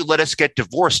 "Why won't you let us get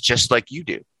divorced just like you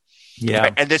do?" Yeah.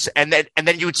 Right? And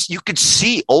then you could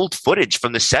see old footage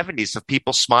from the 70s of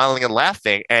people smiling and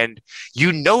laughing, and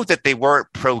that they weren't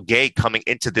pro-gay coming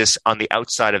into this on the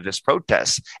outside of this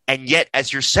protest. And yet,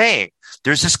 as you're saying,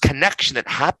 there's this connection that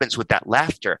happens with that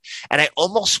laughter. And I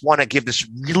almost want to give this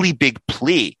really big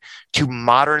plea to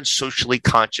modern socially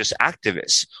conscious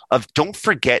activists of don't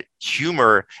forget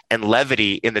humor and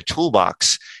levity in the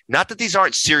toolbox. Not that these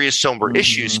aren't serious, somber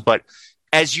issues, but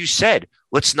as you said,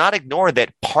 let's not ignore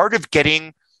that part of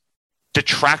getting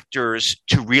detractors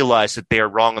to realize that they are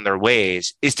wrong in their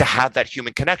ways is to have that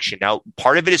human connection. Now,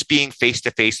 part of it is being face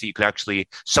to face, that you can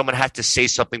someone has to say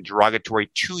something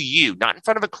derogatory to you, not in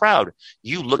front of a crowd.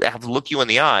 Have to look you in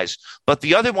the eyes. But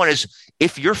the other one is,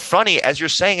 if you're funny, as you're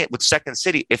saying it with Second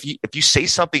City, if you say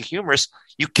something humorous,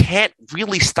 you can't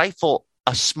really stifle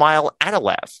a smile and a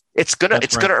laugh. It's gonna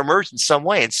emerge in some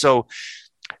way. And so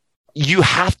you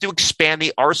have to expand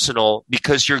the arsenal,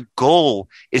 because your goal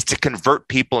is to convert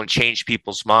people and change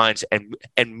people's minds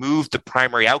and move the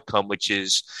primary outcome, which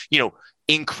is,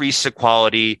 increase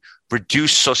equality,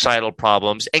 reduce societal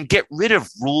problems, and get rid of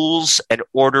rules and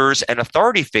orders and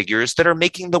authority figures that are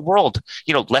making the world,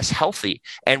 less healthy.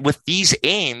 And with these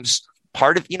aims,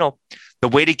 part of, the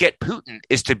way to get Putin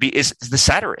is the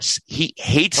satirist. He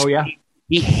hates,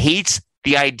 he hates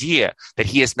the idea that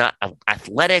he is not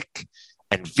athletic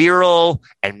and virile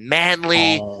and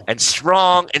manly and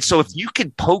strong. And so if you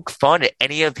can poke fun at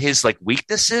any of his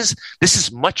weaknesses, this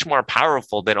is much more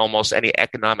powerful than almost any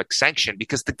economic sanction,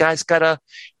 because the guy's got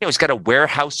he's got a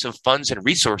warehouse of funds and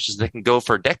resources that can go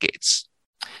for decades.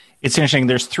 It's interesting.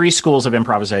 There's three schools of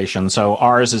improvisation. So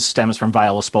ours stems from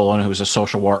Viola Spolin, who's a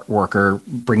social worker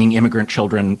bringing immigrant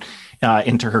children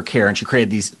into her care. And she created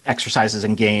these exercises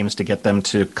and games to get them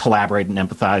to collaborate and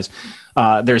empathize.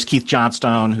 There's Keith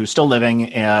Johnstone, who's still living,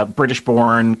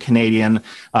 British-born Canadian,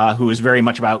 who is very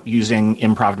much about using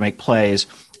improv to make plays.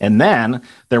 And then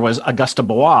there was Augusto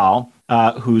Boal,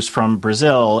 who's from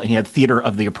Brazil, and he had Theater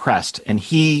of the Oppressed. And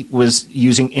he was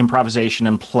using improvisation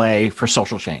and play for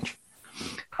social change.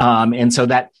 And so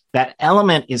that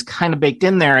element is kind of baked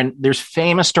in there. And there's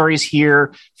famous stories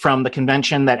here from the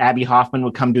convention that Abby Hoffman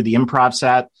would come do the improv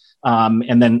set,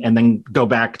 and then go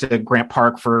back to Grant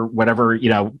Park for whatever,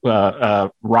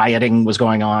 rioting was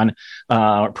going on,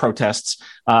 protests.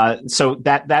 So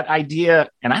that idea,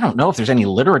 and I don't know if there's any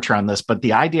literature on this, but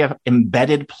the idea of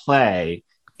embedded play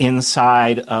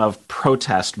inside of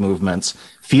protest movements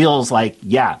feels like,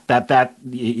 that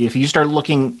if you start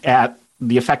looking at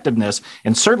the effectiveness,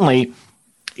 and certainly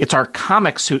it's our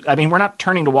comics we're not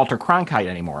turning to Walter Cronkite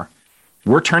anymore.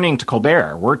 We're turning to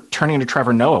Colbert. We're turning to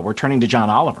Trevor Noah. We're turning to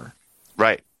John Oliver.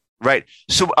 Right. Right.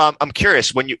 So I'm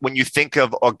curious, when you think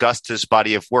of Augusta's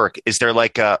body of work, is there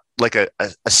like a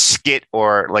skit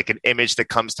or like an image that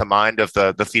comes to mind of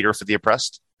the theater for the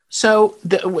oppressed? So,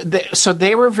 so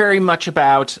they were very much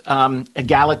about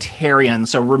egalitarian.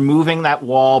 So removing that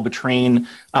wall between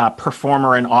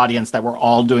performer and audience, that we're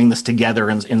all doing this together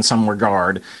in some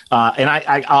regard. And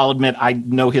I'll admit I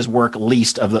know his work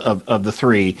least of the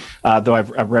three, though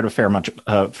I've read a fair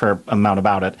amount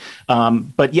about it.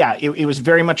 But yeah, it was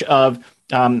very much of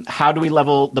how do we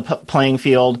level the playing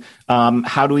field?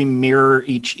 How do we mirror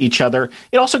each other?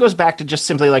 It also goes back to just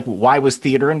simply like, why was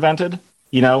theater invented?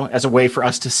 As a way for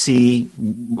us to see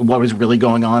what was really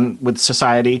going on with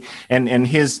society. And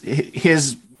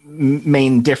his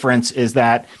main difference is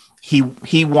that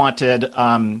he wanted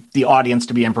the audience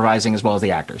to be improvising as well as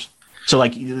the actors. So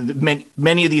like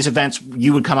many of these events,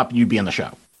 you would come up and you'd be in the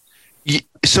show.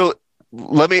 So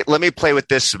let me play with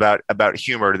this about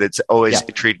humor that's always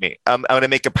intrigued me. I'm going to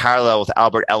make a parallel with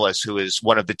Albert Ellis, who is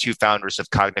one of the two founders of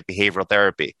cognitive behavioral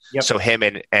therapy. Yep. So him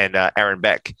and Aaron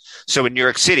Beck. So in New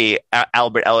York City,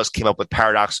 Albert Ellis came up with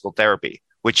paradoxical therapy,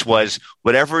 which was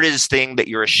whatever it is thing that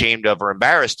you're ashamed of or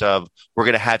embarrassed of, we're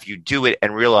going to have you do it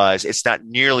and realize it's not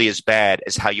nearly as bad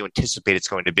as how you anticipate it's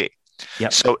going to be.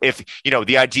 Yep. So if,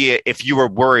 the idea, if you were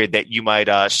worried that you might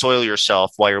soil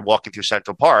yourself while you're walking through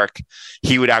Central Park,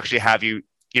 he would actually have you,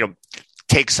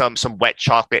 take some wet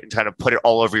chocolate and kind of put it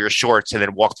all over your shorts and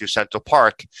then walk through Central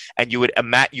Park. And you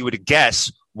would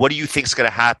guess, what do you think is going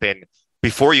to happen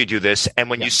before you do this? And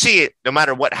when you see it, no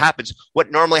matter what happens, what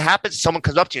normally happens, someone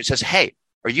comes up to you and says, "Hey,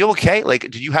 are you okay? Like,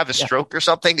 did you have a stroke or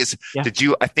something?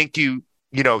 I think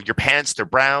your pants, they're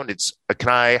brown. Can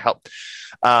I help?"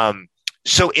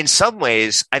 So in some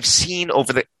ways, I've seen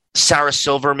over the Sarah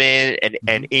Silverman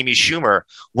and Amy Schumer,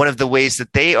 one of the ways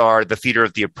that they are the theater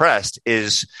of the oppressed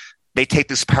is they take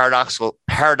this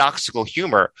paradoxical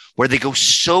humor where they go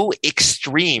so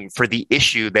extreme for the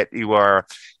issue that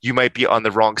you might be on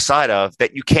the wrong side of,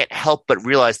 that you can't help but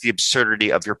realize the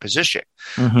absurdity of your position.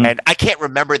 Mm-hmm. And I can't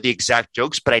remember the exact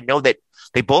jokes, but I know that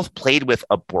they both played with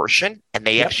abortion, and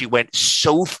they actually went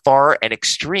so far and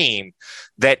extreme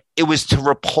that it was to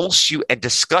repulse you and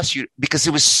disgust you, because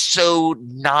it was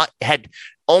had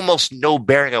almost no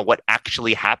bearing on what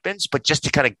actually happens, but just to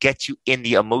kind of get you in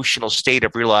the emotional state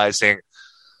of realizing,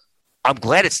 I'm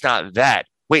glad it's not that.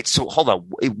 Wait, so hold on.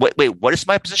 Wait, what is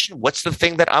my position? What's the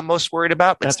thing that I'm most worried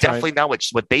about? It's definitely not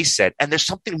what they said. And there's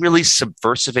something really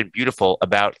subversive and beautiful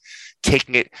about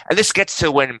taking it. And this gets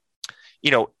to when,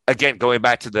 again, going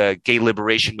back to the gay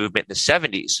liberation movement in the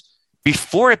 70s,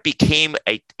 before it became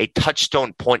a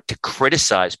touchstone point to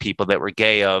criticize people that were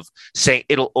gay, of saying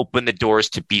it'll open the doors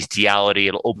to bestiality,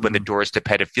 it'll open the doors to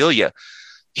pedophilia.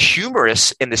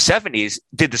 Humorists in the 70s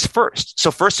did this first.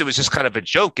 So first it was just kind of a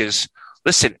joke, is,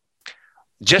 listen,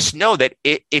 just know that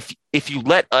if you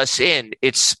let us in,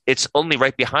 it's only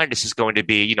right behind us is going to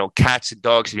be, cats and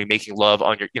dogs to be making love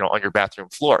on your bathroom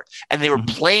floor. And they were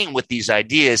playing with these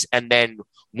ideas. And then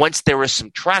once there was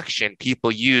some traction, people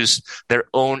used their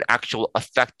own actual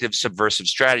effective subversive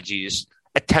strategies,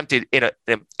 attempted in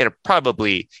a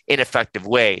probably ineffective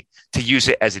way to use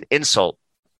it as an insult,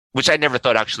 which I never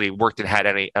thought actually worked and had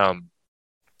any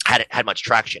had much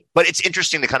traction. But it's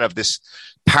interesting, the kind of this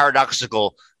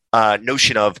paradoxical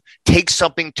notion of take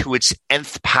something to its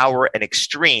nth power and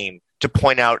extreme to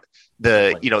point out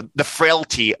the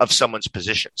frailty of someone's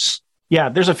positions. Yeah,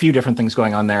 there's a few different things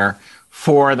going on there.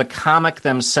 For the comic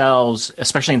themselves,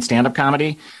 especially in stand-up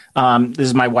comedy, this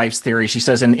is my wife's theory. She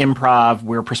says in improv,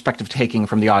 we're perspective taking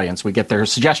from the audience. We get their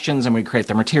suggestions and we create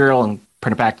their material and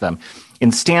print it back to them.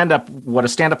 In stand-up, what a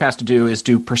stand-up has to do is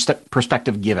do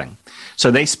perspective giving.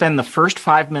 So they spend the first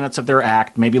 5 minutes of their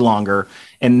act, maybe longer,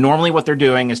 and normally what they're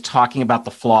doing is talking about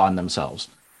the flaw in themselves.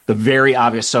 The very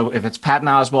obvious. So if it's Patton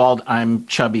Oswalt, I'm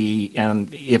chubby,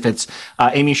 and if it's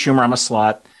Amy Schumer, I'm a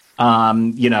slut.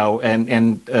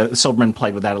 Silverman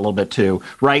played with that a little bit too,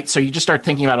 right? So you just start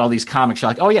thinking about all these comics. You're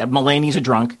like, oh yeah, Mulaney's a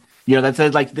drunk. That's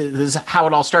like, this is how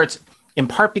it all starts. In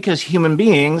part because human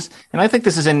beings, and I think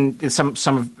this is in some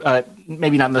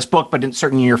maybe not in this book, but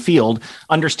certainly in your field,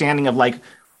 understanding of like,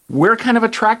 we're kind of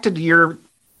attracted to your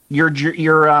we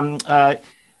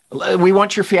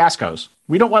want your fiascos.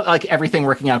 We don't want like everything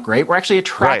working out great. We're actually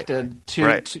attracted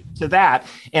to that.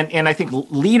 And I think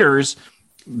leaders,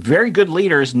 very good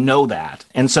leaders, know that.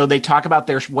 And so they talk about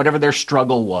whatever their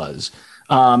struggle was.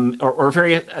 Or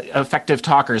very effective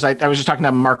talkers. I was just talking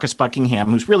to Marcus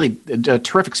Buckingham, who's really a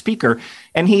terrific speaker,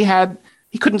 and he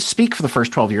couldn't speak for the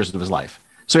first 12 years of his life.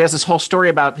 So he has this whole story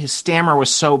about his stammer was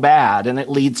so bad, and it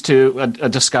leads to a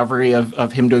discovery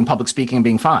of him doing public speaking and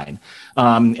being fine.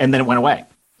 And then it went away.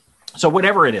 So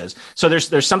whatever it is. So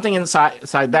there's something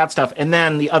inside that stuff. And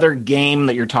then the other game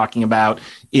that you're talking about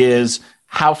is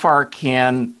how far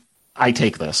can I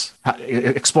take this?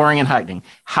 Exploring and hiding.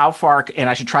 How far, and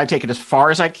I should try to take it as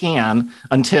far as I can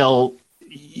until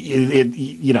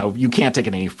you can't take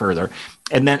it any further,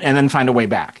 and then find a way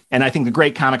back. And I think the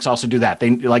great comics also do that. They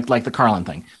like the Carlin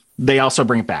thing. They also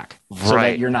bring it back, so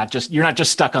that you're not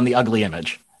just stuck on the ugly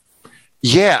image.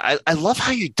 Yeah, I love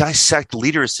how you dissect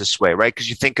leaders this way, right? Because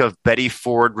you think of Betty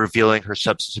Ford revealing her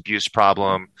substance abuse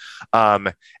problem,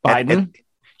 Biden.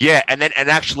 And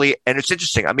it's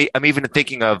interesting. I'm even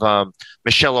thinking of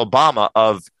Michelle Obama,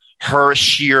 of her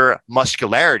sheer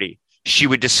muscularity. She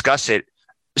would discuss it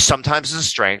sometimes as a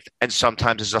strength and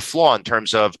sometimes as a flaw, in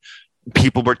terms of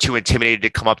people were too intimidated to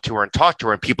come up to her and talk to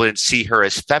her, and people didn't see her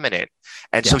as feminine.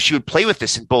 And so she would play with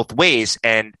this in both ways.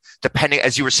 And depending,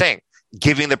 as you were saying,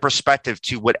 giving the perspective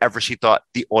to whatever she thought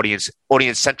the audience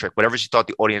centric, whatever she thought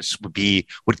the audience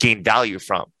would gain value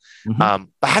from. But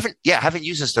I haven't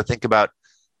used this to think about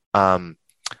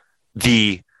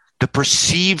the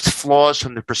perceived flaws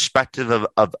from the perspective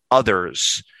of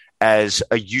others as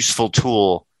a useful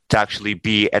tool to actually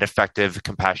be an effective,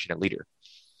 compassionate leader.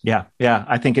 Yeah.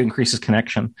 I think it increases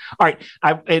connection. All right.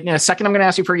 In a second, I'm going to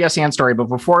ask you for a yes and story. But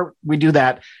before we do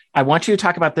that, I want you to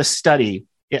talk about this study.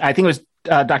 I think it was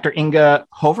Dr. Inga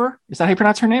Hover. Is that how you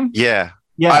pronounce her name? Yeah.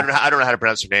 I don't know how to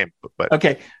pronounce her name. But.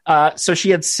 Okay. So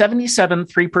she had 77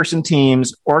 3-person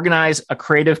teams organize a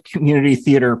creative community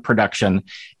theater production.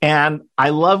 And I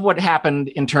love what happened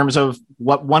in terms of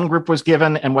what one group was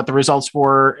given and what the results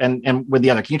were and with the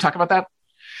other. Can you talk about that?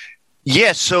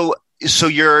 Yeah. So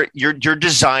you're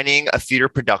designing a theater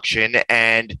production,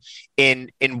 and in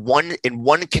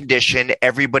one condition,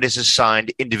 everybody's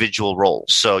assigned individual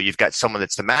roles. So you've got someone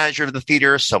that's the manager of the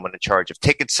theater, someone in charge of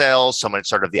ticket sales, someone in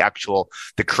sort of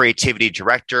the creativity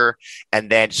director,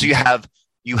 and then so you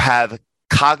have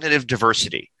cognitive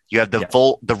diversity. You have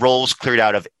the roles cleared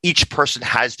out of each person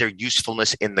has their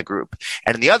usefulness in the group.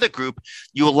 And in the other group,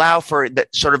 you allow for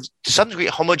that sort of, to some degree,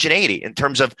 homogeneity in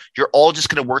terms of you're all just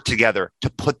going to work together to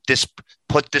put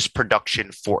this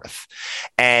production forth.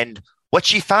 And what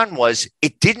she found was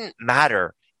it didn't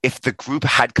matter if the group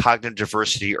had cognitive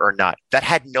diversity or not. That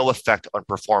had no effect on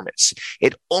performance.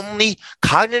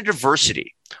 Cognitive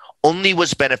diversity only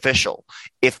was beneficial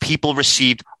if people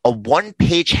received a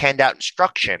one-page handout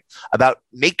instruction about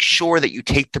make sure that you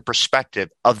take the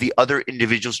perspective of the other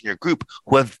individuals in your group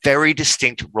who have very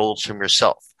distinct roles from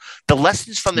yourself. The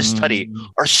lessons from this study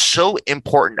are so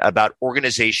important about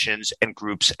organizations and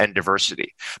groups and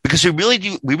diversity, because we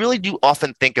really do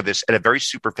often think of this at a very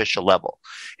superficial level,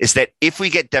 is that if we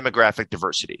get demographic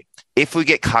diversity, if we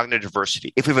get cognitive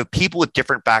diversity, if we have people with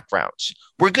different backgrounds,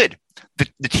 we're good.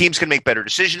 The team's going to make better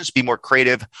decisions, be more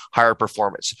creative, higher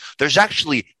performance. There's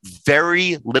actually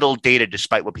very little data,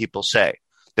 despite what people say,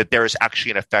 that there is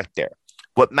actually an effect there.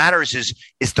 What matters is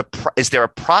there a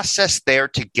process there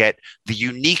to get the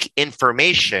unique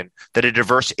information that a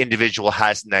diverse individual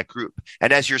has in that group?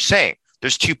 And as you're saying,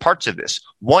 there's two parts of this.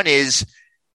 One is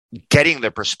getting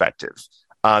the perspective.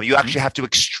 You actually have to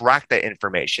extract that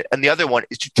information. And the other one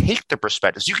is to take the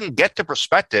perspective. So you can get the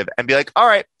perspective and be like, all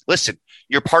right, listen,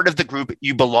 you're part of the group.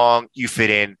 You belong. You fit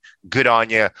in. Good on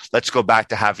you. Let's go back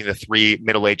to having the 3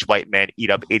 middle-aged white men eat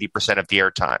up 80% of the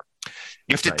airtime.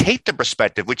 You have to take the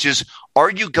perspective, which is, are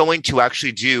you going to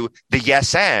actually do the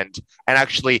yes and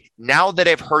actually, now that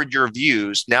I've heard your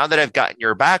views, now that I've gotten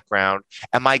your background,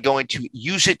 am I going to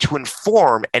use it to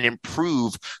inform and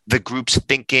improve the group's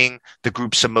thinking, the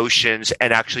group's emotions,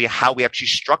 and actually how we actually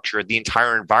structure the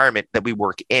entire environment that we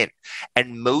work in?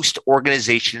 And most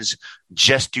organizations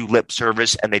just do lip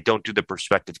service and they don't do the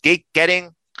perspective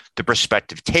getting, the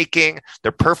perspective taking.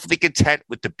 They're perfectly content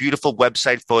with the beautiful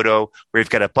website photo where you've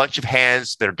got a bunch of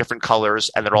hands that are different colors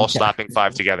and they're all slapping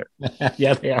 5 together.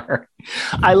 Yeah, they are.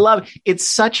 I love it's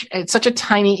such a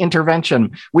tiny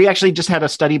intervention. We actually just had a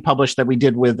study published that we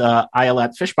did with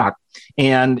Ayelet Fishbach,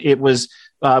 and it was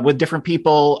with different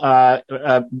people,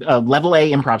 level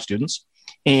A improv students,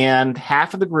 and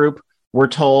half of the group were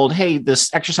told, hey,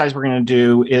 this exercise we're going to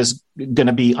do is going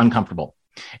to be uncomfortable.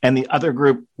 And the other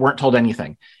group weren't told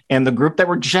anything. And the group that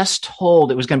were just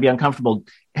told it was going to be uncomfortable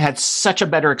had such a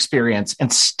better experience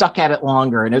and stuck at it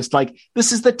longer. And it's like,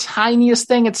 this is the tiniest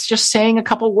thing. It's just saying a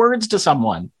couple words to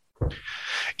someone.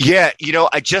 Yeah.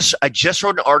 I just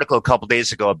wrote an article a couple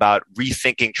days ago about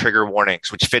rethinking trigger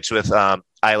warnings, which fits with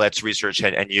Ayelet's research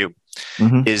and you,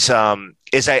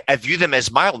 is I view them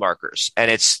as mile markers,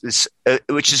 and it's this,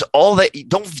 which is all that.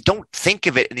 Don't think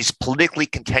of it in these politically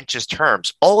contentious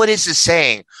terms. All it is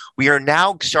saying we are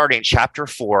now starting chapter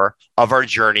 4 of our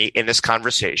journey in this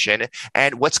conversation,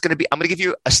 and what's going to be. I'm going to give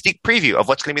you a sneak preview of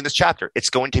what's going to be in this chapter. It's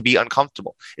going to be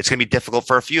uncomfortable. It's going to be difficult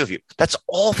for a few of you. That's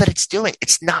all that it's doing.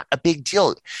 It's not a big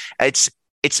deal.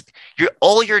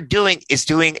 All you're doing is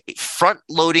doing front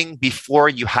loading before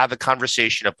you have a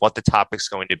conversation of what the topic's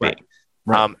going to be. Right.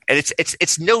 Right. And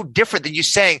it's no different than you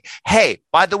saying, hey,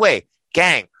 by the way,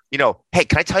 gang, hey,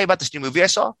 can I tell you about this new movie I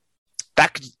saw?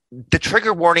 The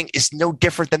trigger warning is no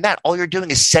different than that. All you're doing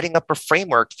is setting up a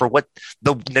framework for what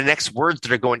the next words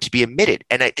that are going to be emitted.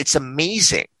 And it's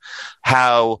amazing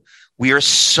how we are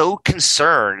so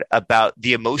concerned about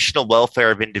the emotional welfare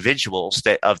of individuals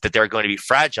that they're going to be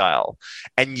fragile.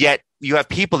 And yet you have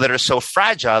people that are so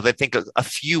fragile that think a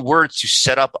few words to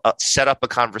set up a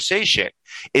conversation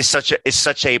is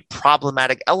such a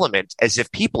problematic element, as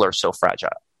if people are so fragile.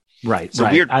 Right.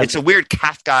 It's a weird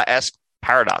Kafka-esque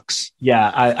paradox.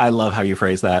 Yeah, I love how you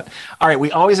phrase that. All right,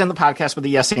 we always end the podcast with a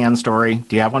yes and story.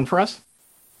 Do you have one for us?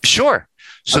 Sure.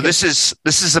 So Okay. this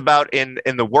is about in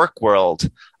the work world.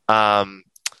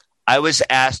 I was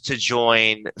asked to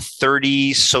join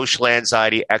 30 social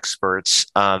anxiety experts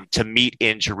to meet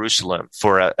in Jerusalem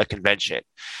for a convention.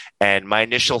 And my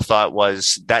initial thought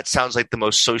was, that sounds like the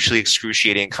most socially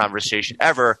excruciating conversation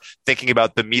ever, thinking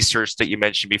about the research that you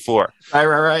mentioned before.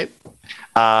 Right.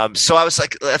 So I was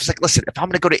like, listen, if I'm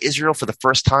going to go to Israel for the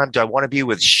first time, do I want to be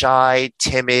with shy,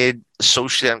 timid,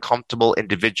 socially uncomfortable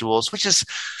individuals, which is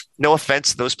no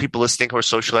offense to those people listening who are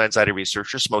social anxiety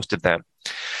researchers, most of them.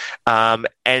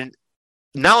 And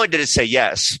not only did it say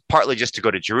yes, partly just to go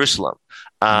to Jerusalem.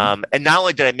 And not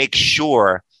only did I make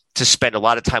sure to spend a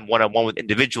lot of time one-on-one with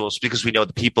individuals, because we know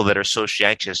the people that are socially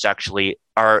anxious actually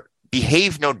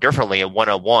behave no differently in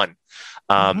one-on-one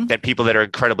than people that are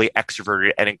incredibly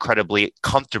extroverted and incredibly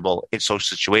comfortable in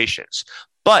social situations.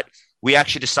 But we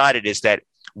actually decided is that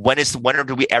when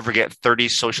do we ever get 30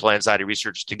 social anxiety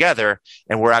researchers together,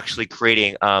 and we're actually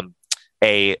creating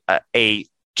a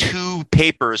 2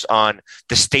 papers on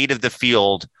the state of the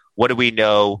field. What do we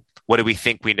know? What do we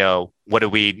think we know? What do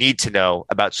we need to know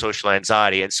about social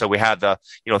anxiety? And so we have the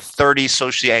 30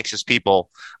 socially anxious people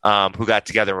who got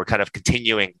together. We're kind of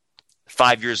continuing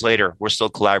 5 years later. We're still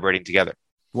collaborating together.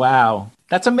 Wow,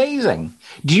 that's amazing.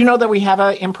 Do you know that we have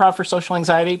an Improv for Social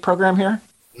Anxiety program here?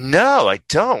 No, I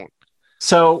don't.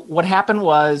 So what happened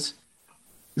was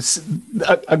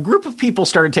a group of people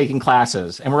started taking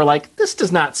classes, and we're like, this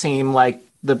does not seem like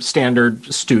the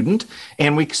standard student.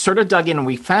 And we sort of dug in, and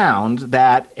we found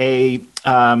that a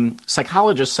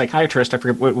psychiatrist, I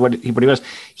forget what he was,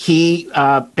 he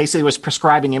basically was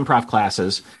prescribing improv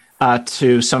classes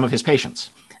to some of his patients.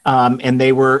 And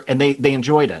they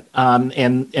enjoyed it.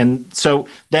 And so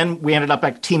then we ended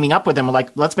up teaming up with them. We're like,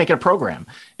 let's make it a program.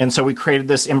 And so we created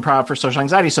this Improv for Social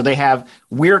Anxiety. So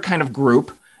we're kind of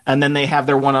group, and then they have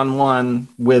their one-on-one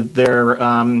with their,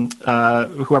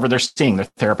 whoever they're seeing, their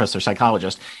therapist or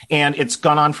psychologist. And it's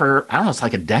gone on for, I don't know, it's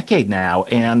like a decade now.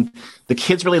 And the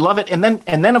kids really love it. And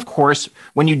then of course,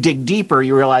 when you dig deeper,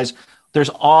 you realize there's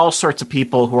all sorts of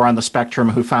people who are on the spectrum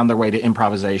who found their way to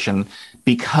improvisation,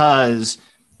 because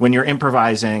when you're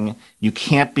improvising, you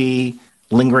can't be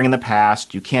lingering in the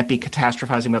past. You can't be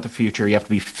catastrophizing about the future. You have to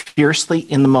be fiercely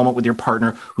in the moment with your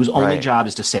partner, whose only job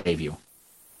is to save you.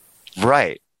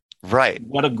 Right.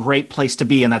 What a great place to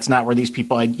be. And that's not where these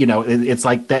people, it's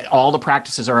like that. All the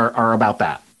practices are about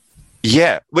that.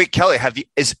 Yeah. Wait, Kelly,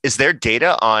 is there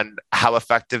data on how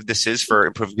effective this is for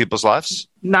improving people's lives?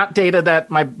 Not data that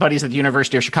my buddies at the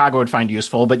University of Chicago would find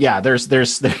useful, but yeah, there's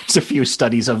a few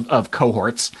studies of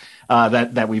cohorts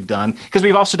that we've done, because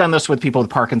we've also done this with people with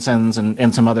Parkinson's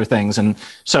and some other things. And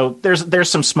so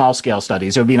there's some small scale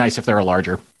studies. It would be nice if they were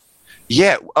larger.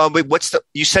 Yeah. Wait,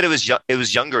 you said it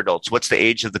was younger adults. What's the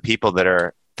age of the people that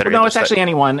are? No, it's actually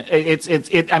anyone.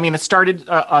 It started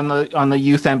on the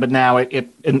youth end, but now it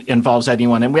involves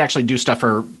anyone. And we actually do stuff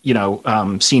for,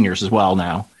 seniors as well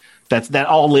now. That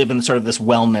all live in sort of this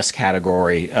wellness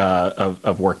category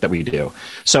of work that we do.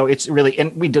 So it's really,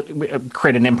 and we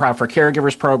create an Improv for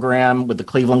Caregivers program with the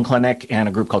Cleveland Clinic and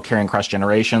a group called Caring Cross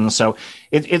Generations. So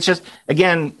it's just,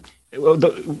 again,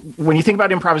 when you think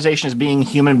about improvisation as being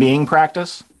human being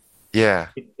practice,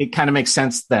 it kind of makes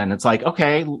sense then. It's like,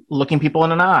 okay, looking people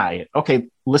in an eye. Okay,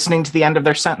 listening to the end of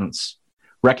their sentence.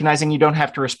 Recognizing you don't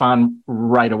have to respond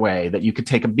right away, that you could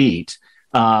take a beat.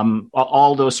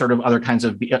 All those sort of other kinds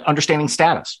of understanding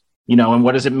status, and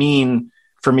what does it mean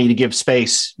for me to give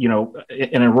space, in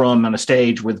a room on a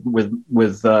stage with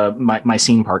my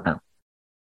scene partner.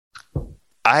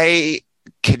 I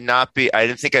cannot be. I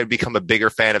didn't think I'd become a bigger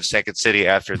fan of Second City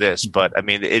after this, but I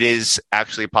mean, it is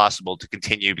actually possible to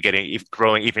continue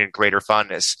growing even greater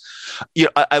fondness.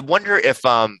 I wonder if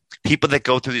people that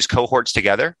go through these cohorts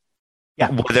together,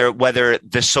 whether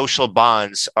the social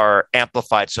bonds are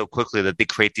amplified so quickly that they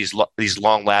create these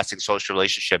long-lasting social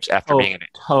relationships after being in it.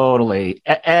 Totally.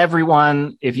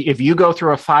 Everyone, if you go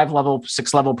through a 5-level,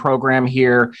 6-level program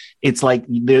here, it's like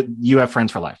you have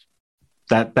friends for life.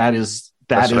 That is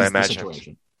the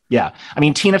situation. Yeah. I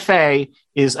mean, Tina Fey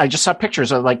I just saw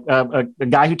pictures of like a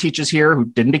guy who teaches here who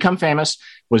didn't become famous,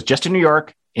 was just in New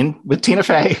York with Tina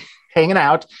Fey hanging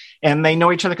out, and they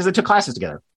know each other because they took classes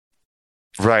together.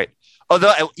 Right.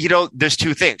 Although, there's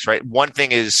two things, right? One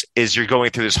thing is you're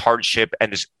going through this hardship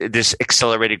and this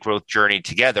accelerated growth journey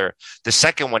together. The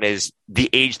second one is the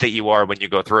age that you are when you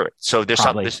go through it. So there's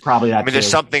there's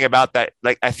something about that.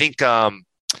 Like, I think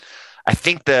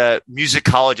the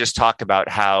musicologists talk about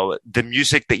how the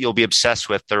music that you'll be obsessed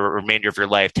with the remainder of your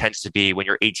life tends to be when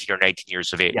you're 18 or 19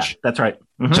 years of age. Yeah, that's right.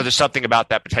 Mm-hmm. So there's something about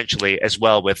that potentially as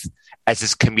well as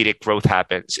this comedic growth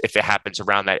happens, if it happens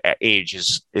around that age,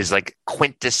 is like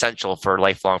quintessential for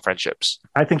lifelong friendships.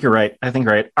 I think you're right. All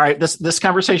right. This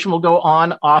conversation will go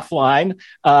on offline.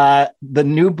 The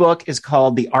new book is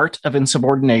called The Art of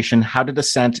Insubordination: How to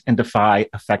Dissent and Defy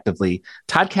Effectively.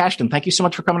 Todd Kashdan, thank you so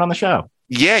much for coming on the show.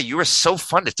 Yeah, you were so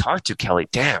fun to talk to, Kelly.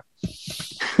 Damn.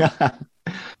 The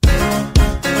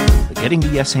Getting the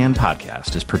Yes And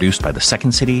podcast is produced by the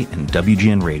Second City and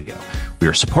WGN Radio. We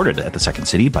are supported at the Second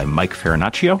City by Mike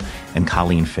Farinaccio and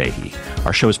Colleen Fahey.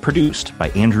 Our show is produced by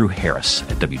Andrew Harris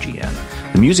at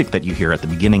WGN. The music that you hear at the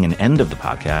beginning and end of the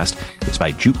podcast is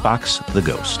by Jukebox the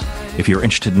Ghost. If you're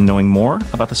interested in knowing more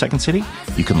about the Second City,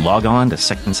 you can log on to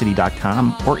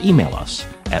secondcity.com or email us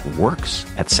at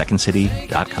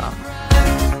works@secondcity.com.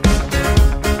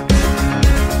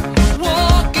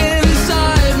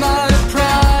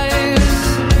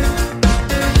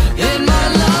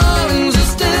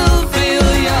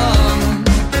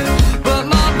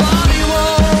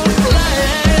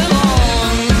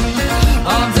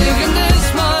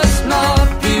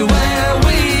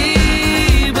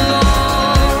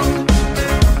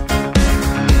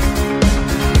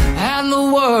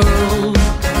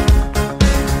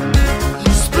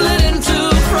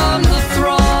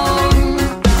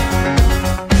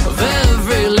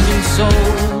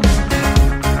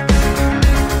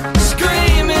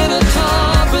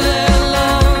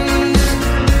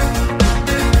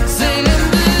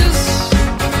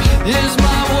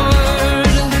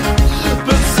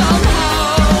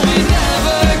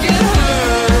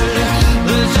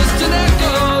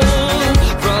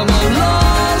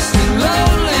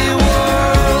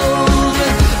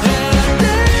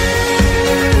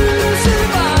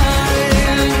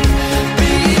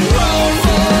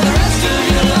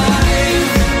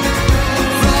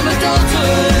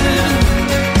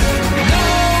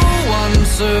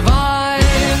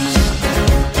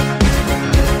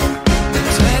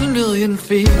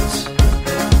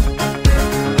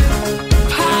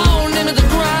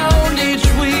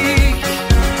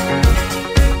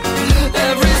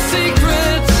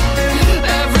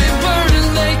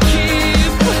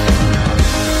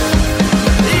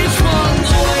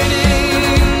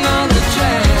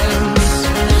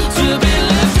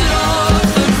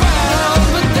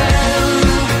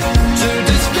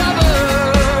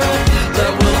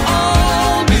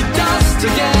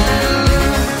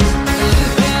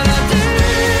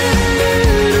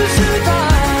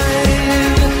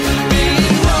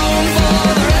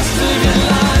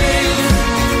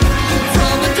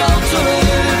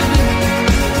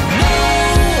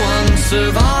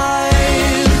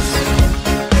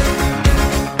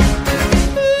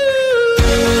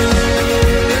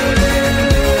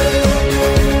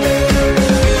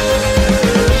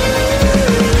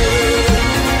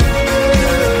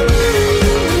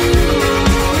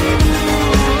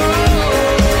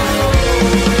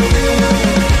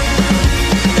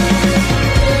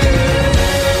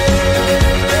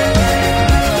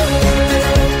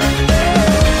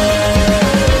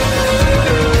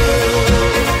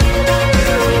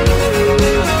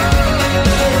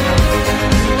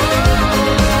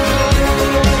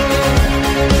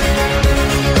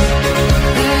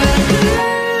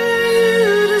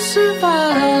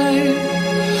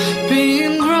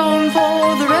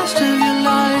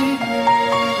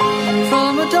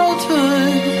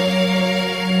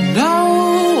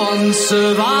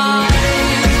 Survive.